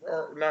to,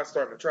 or not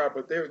starting to try,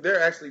 but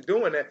they're actually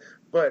doing that.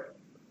 But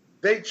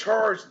they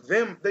charge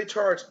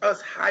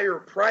us higher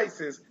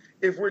prices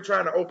if we're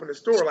trying to open the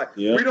store. Like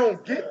we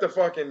don't get the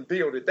fucking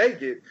deal that they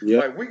get.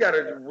 Like we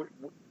gotta,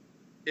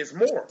 it's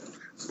more.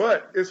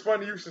 But it's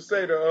funny you should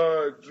say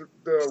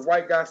the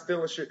white guy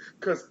stealing shit,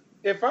 because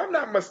if I'm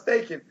not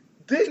mistaken,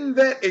 didn't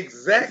that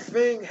exact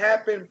thing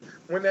happen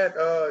when that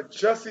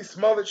Jussie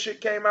Smollett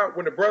shit came out,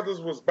 when the brothers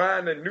was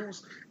buying the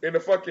noose and the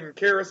fucking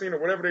kerosene or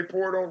whatever they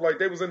poured on, like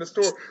they was in the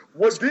store?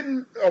 What,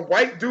 didn't a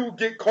white dude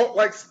get caught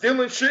like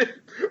stealing shit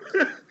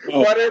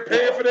while they're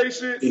paying for their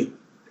shit?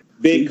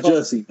 Big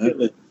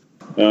Jussie.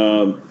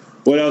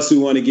 What else we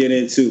want to get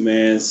into,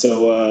 man?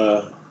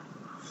 So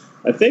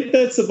I think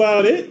that's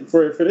about it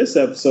for this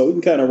episode. We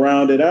can kind of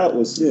round it out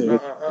with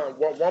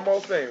one more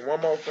thing.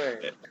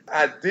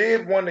 I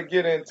did want to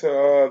get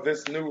into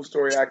this news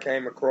story I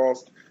came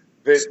across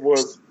that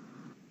was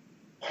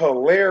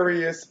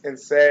hilarious and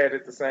sad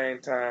at the same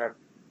time.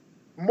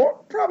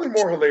 Probably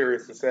more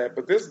hilarious than sad.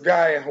 But this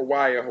guy in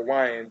Hawaii, a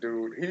Hawaiian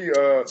dude, he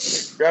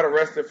got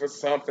arrested for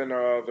something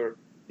or other.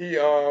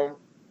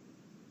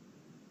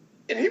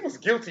 And he was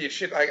guilty of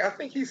shit. Like I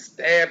think he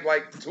stabbed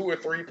like 2 or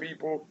 3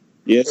 people.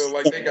 Yes. So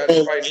like they got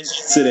to fight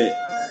incident.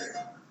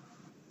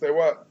 Say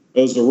what?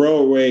 It was the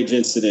road rage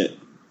incident.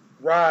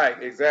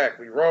 Right,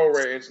 exactly. Road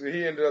rage.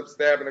 He ended up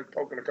stabbing and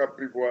poking a couple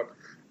people up.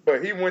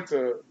 But he went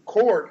to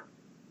court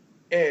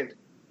and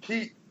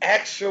he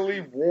actually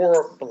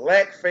wore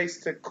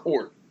blackface to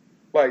court.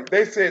 Like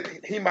they said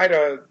he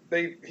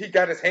he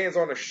got his hands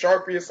on a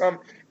Sharpie or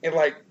something and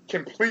like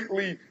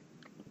completely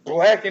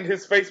blackened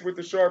his face with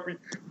the Sharpie.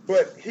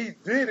 But he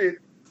did it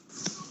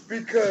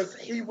because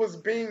he was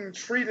being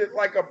treated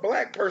like a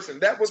black person.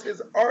 That was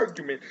his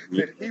argument,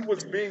 that he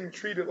was being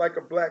treated like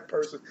a black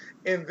person.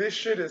 And this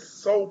shit is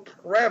so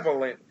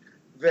prevalent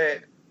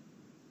that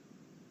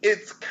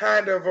it's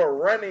kind of a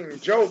running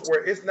joke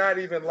where it's not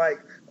even like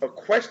a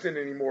question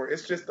anymore.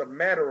 It's just a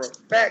matter of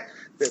fact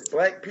that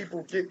black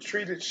people get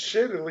treated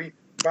shittily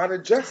by the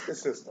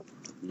justice system.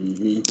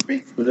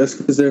 Mm-hmm. But that's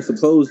because they're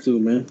supposed to,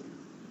 man.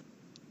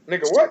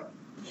 Nigga, what?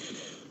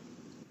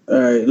 All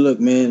right, look,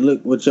 man.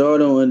 Look, what y'all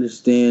don't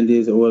understand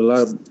is, or what a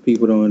lot of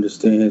people don't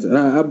understand is, and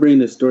I bring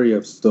this story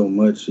up so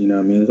much, you know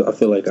what I mean? I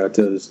feel like I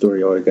tell this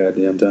story all the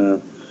goddamn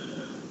time.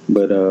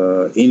 But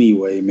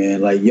anyway,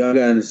 man, like, y'all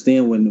gotta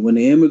understand when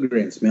the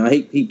immigrants, man, I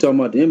hate talking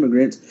about the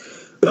immigrants.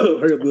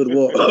 Hurry up, build the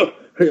wall.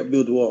 Hurry up,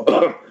 build the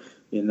wall.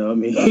 You know what I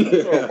mean?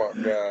 Oh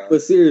my God.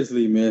 But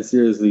seriously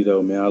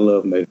though, man, I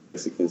love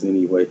Mexicans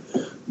anyway.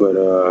 But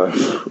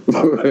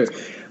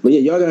but yeah,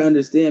 y'all gotta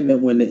understand,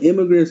 man, when the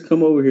immigrants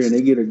come over here and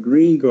they get a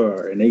green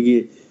card and they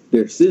get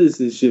their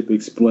citizenship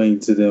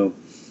explained to them,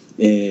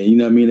 and you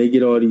know what I mean, they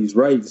get all these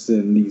rights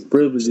and these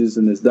privileges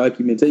and this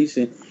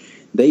documentation,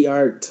 they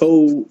are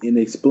told and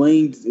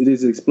explained, it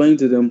is explained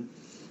to them,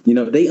 you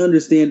know, they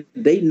understand,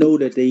 they know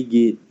that they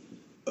get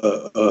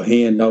a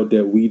handout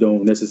that we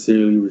don't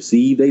necessarily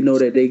receive. They know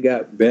that they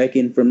got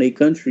backing from their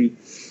country,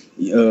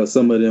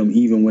 some of them,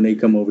 even when they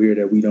come over here,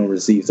 that we don't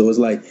receive. So it's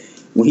like,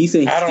 when he's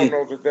saying, I don't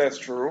know that that's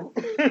true.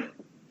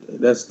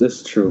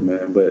 That's true,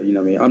 man. But you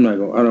know what I mean, I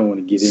don't want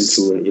to get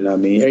into it. You know what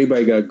I mean,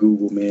 everybody got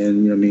Google,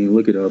 man. You know what I mean,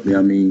 look it up. You know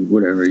what I mean,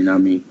 whatever. You know what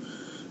I mean,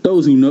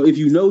 those who know, if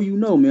you know, you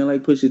know, man.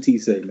 Like Pusha T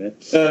say, man.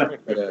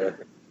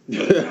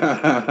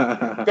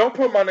 Don't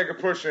put my nigga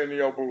Pusha into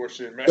your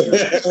bullshit, man.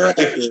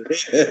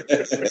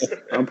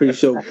 I'm pretty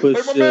sure Pusha.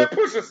 Like my man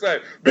Pusha say,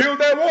 build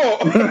that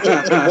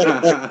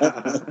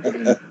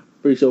wall.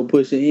 Pretty sure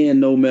Pusha and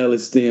No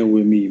Malice stand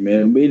with me,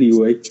 man. But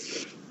anyway,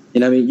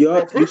 and I mean,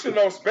 y'all. Pusha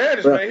knows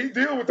Spanish, man. He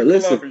deal with the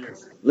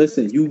Colombians.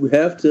 Listen, you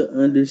have to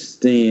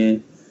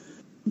understand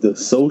the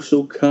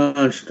social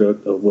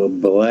construct of a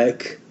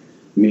black.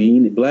 I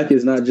mean, black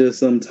is not just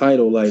some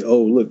title like,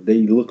 oh, look,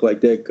 they look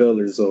like that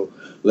color, so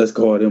let's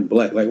call them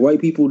black. Like,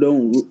 white people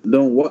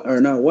are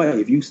not white.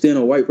 If you stand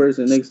a white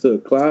person next to a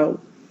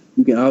cloud,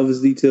 you can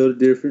obviously tell the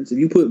difference. If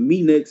you put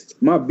me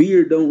next, my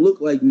beard don't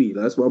look like me.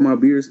 That's why my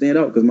beard stand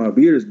out, because my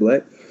beard is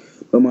black,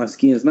 but my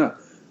skin's not.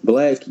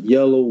 Black,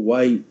 yellow,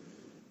 white,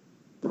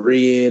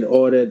 red,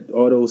 all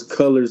those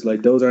colors,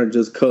 like those aren't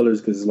just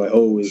colors because it's like,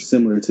 oh, it's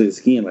similar to his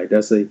skin. Like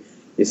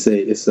it's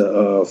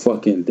a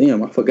fucking,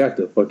 damn, I forgot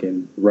the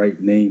fucking right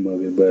name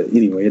of it, but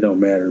anyway, it don't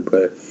matter.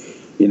 But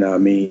you know what I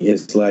mean,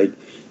 it's like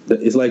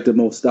the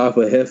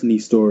Mustafa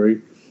Hefni story,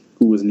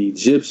 who was an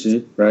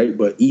Egyptian, right?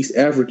 But East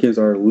Africans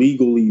are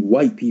legally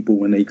white people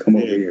when they come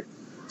over here.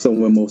 So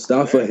when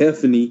Mustafa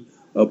Hefni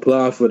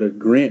applied for the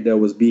grant that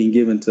was being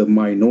given to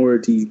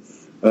minority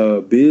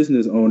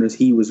business owners,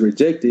 he was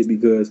rejected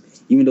because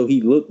even though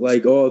he looked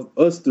like all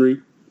us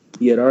three,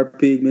 he had our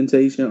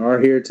pigmentation,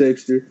 our hair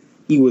texture,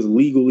 he was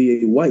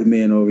legally a white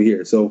man over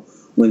here. So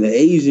when the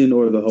Asian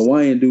or the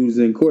Hawaiian dude is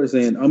in court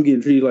saying, I'm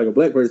getting treated like a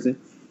black person,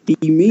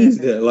 he means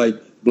that. Like,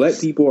 black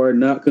people are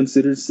not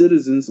considered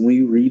citizens when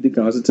you read the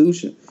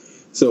Constitution.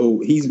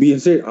 So he's being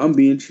said, I'm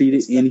being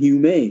treated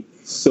inhumane.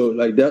 So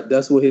like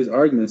that's what his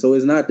argument. So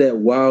it's not that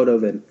wild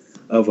of a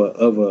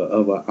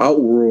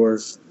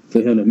outroar for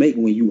him to make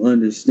when you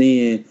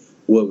understand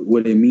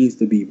what it means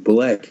to be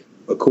black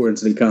according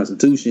to the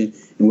Constitution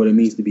and what it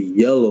means to be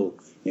yellow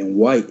and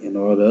white and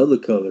all the other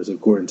colors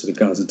according to the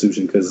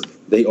Constitution, because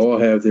they all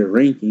have their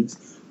rankings.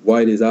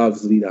 White is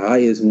obviously the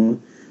highest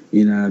one.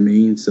 You know what I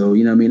mean? So,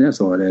 you know what I mean?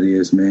 That's all that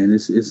is, man.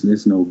 It's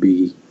no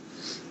biggie.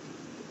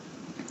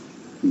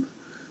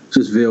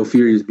 Just Veil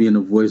Furious being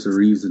the voice of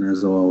reason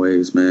as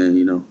always, man,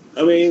 you know.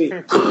 I mean,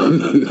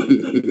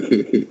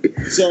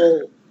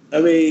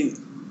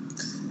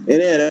 and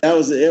then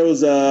there's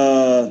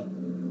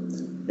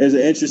an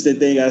interesting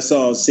thing I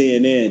saw on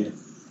CNN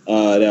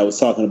that was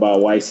talking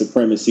about white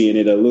supremacy, and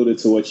it alluded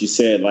to what you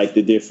said, like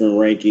the different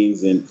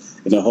rankings and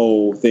the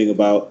whole thing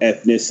about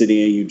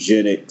ethnicity and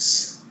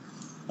eugenics.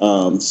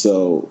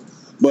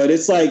 But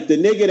it's like the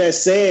nigga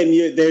that's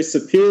saying they're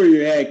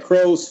superior had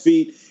crow's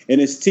feet and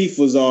his teeth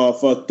was all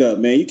fucked up,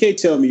 man. You can't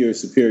tell me you're a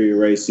superior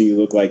race and you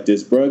look like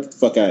this, bro. Get the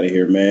fuck out of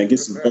here, man. Get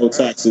some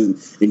Botox and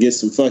get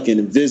some fucking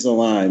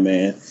Invisalign,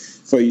 man,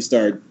 before you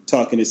start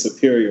talking this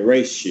superior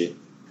race shit.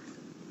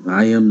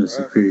 I am the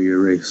superior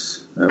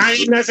race. Absolutely. I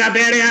am the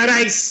superior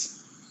race.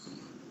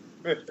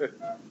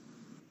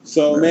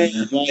 So,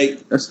 man,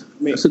 like that's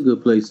a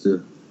good place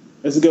to.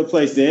 That's a good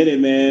place to end it,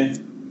 man.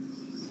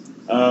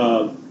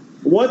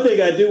 One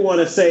thing I do want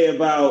to say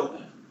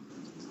about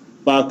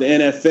the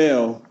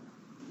NFL,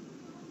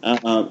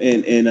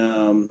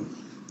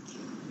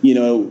 you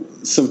know,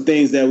 some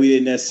things that we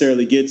didn't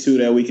necessarily get to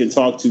that we can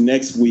talk to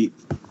next week,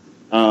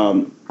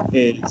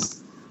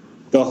 is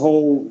the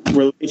whole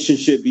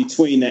relationship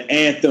between the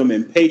anthem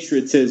and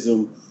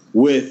patriotism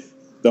with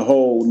the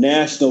whole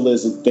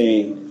nationalism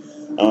thing.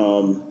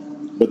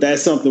 But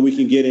that's something we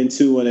can get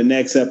into in the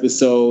next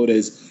episode,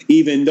 is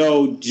even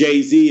though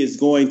Jay-Z is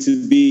going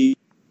to be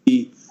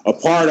a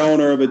part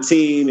owner of a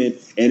team and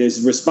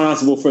is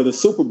responsible for the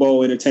Super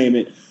Bowl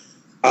entertainment,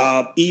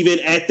 even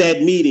at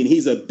that meeting,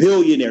 he's a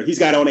billionaire. He's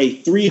got on a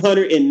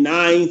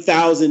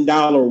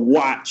 $309,000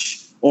 watch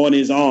on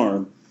his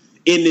arm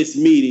in this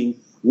meeting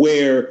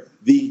where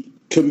the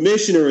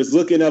commissioner is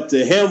looking up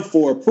to him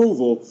for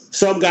approval.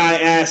 Some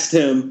guy asked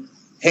him,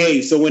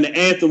 hey, so when the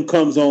anthem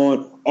comes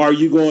on, are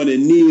you going to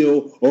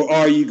kneel or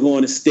are you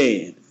going to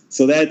stand?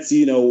 So that's,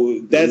 you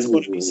know, that's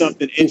going to be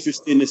something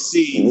interesting to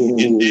see.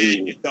 And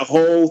then the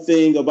whole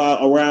thing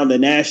around the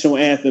national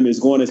anthem is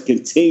going to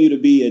continue to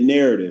be a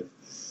narrative,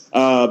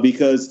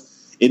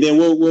 because, and then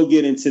we'll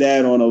get into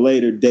that on a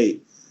later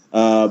date.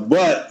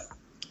 But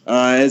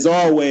as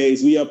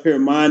always, we up here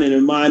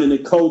minding the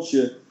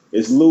culture.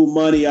 It's Lou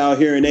Money out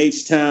here in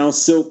H-Town,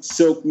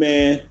 Silk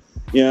Man.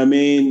 You know what I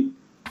mean?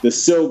 The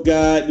Silk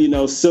God,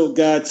 Silk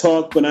God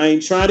talk, but I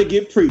ain't trying to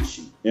get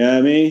preachy. You know what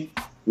I mean?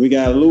 We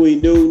got Louis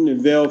Newton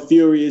and Vel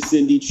Furious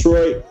in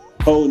Detroit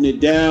holding it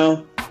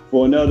down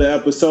for another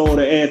episode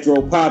of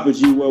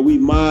Anthropophagy where we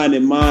mind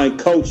and mind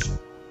coaching.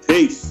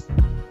 Peace.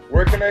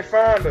 Where can they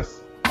find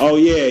us? Oh,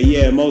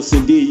 yeah, most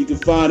indeed. You can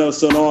find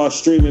us on all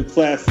streaming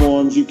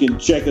platforms. You can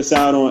check us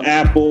out on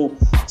Apple,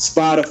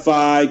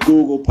 Spotify,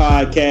 Google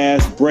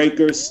Podcasts,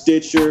 Breaker,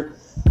 Stitcher,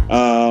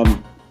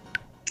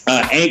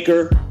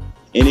 Anchor.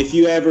 And if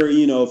you ever,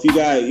 if you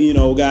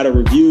got a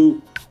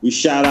review, we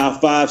shout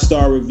out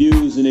 5-star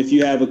reviews. And if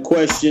you have a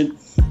question,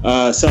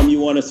 something you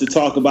want us to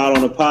talk about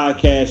on the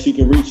podcast, you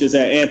can reach us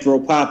at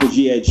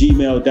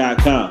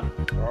anthropophagy@gmail.com.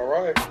 All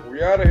right.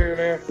 We out of here,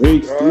 man.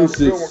 Peace. Y'all have a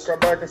good one. Come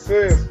back and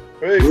see us.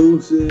 Peace.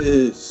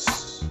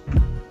 Deuces.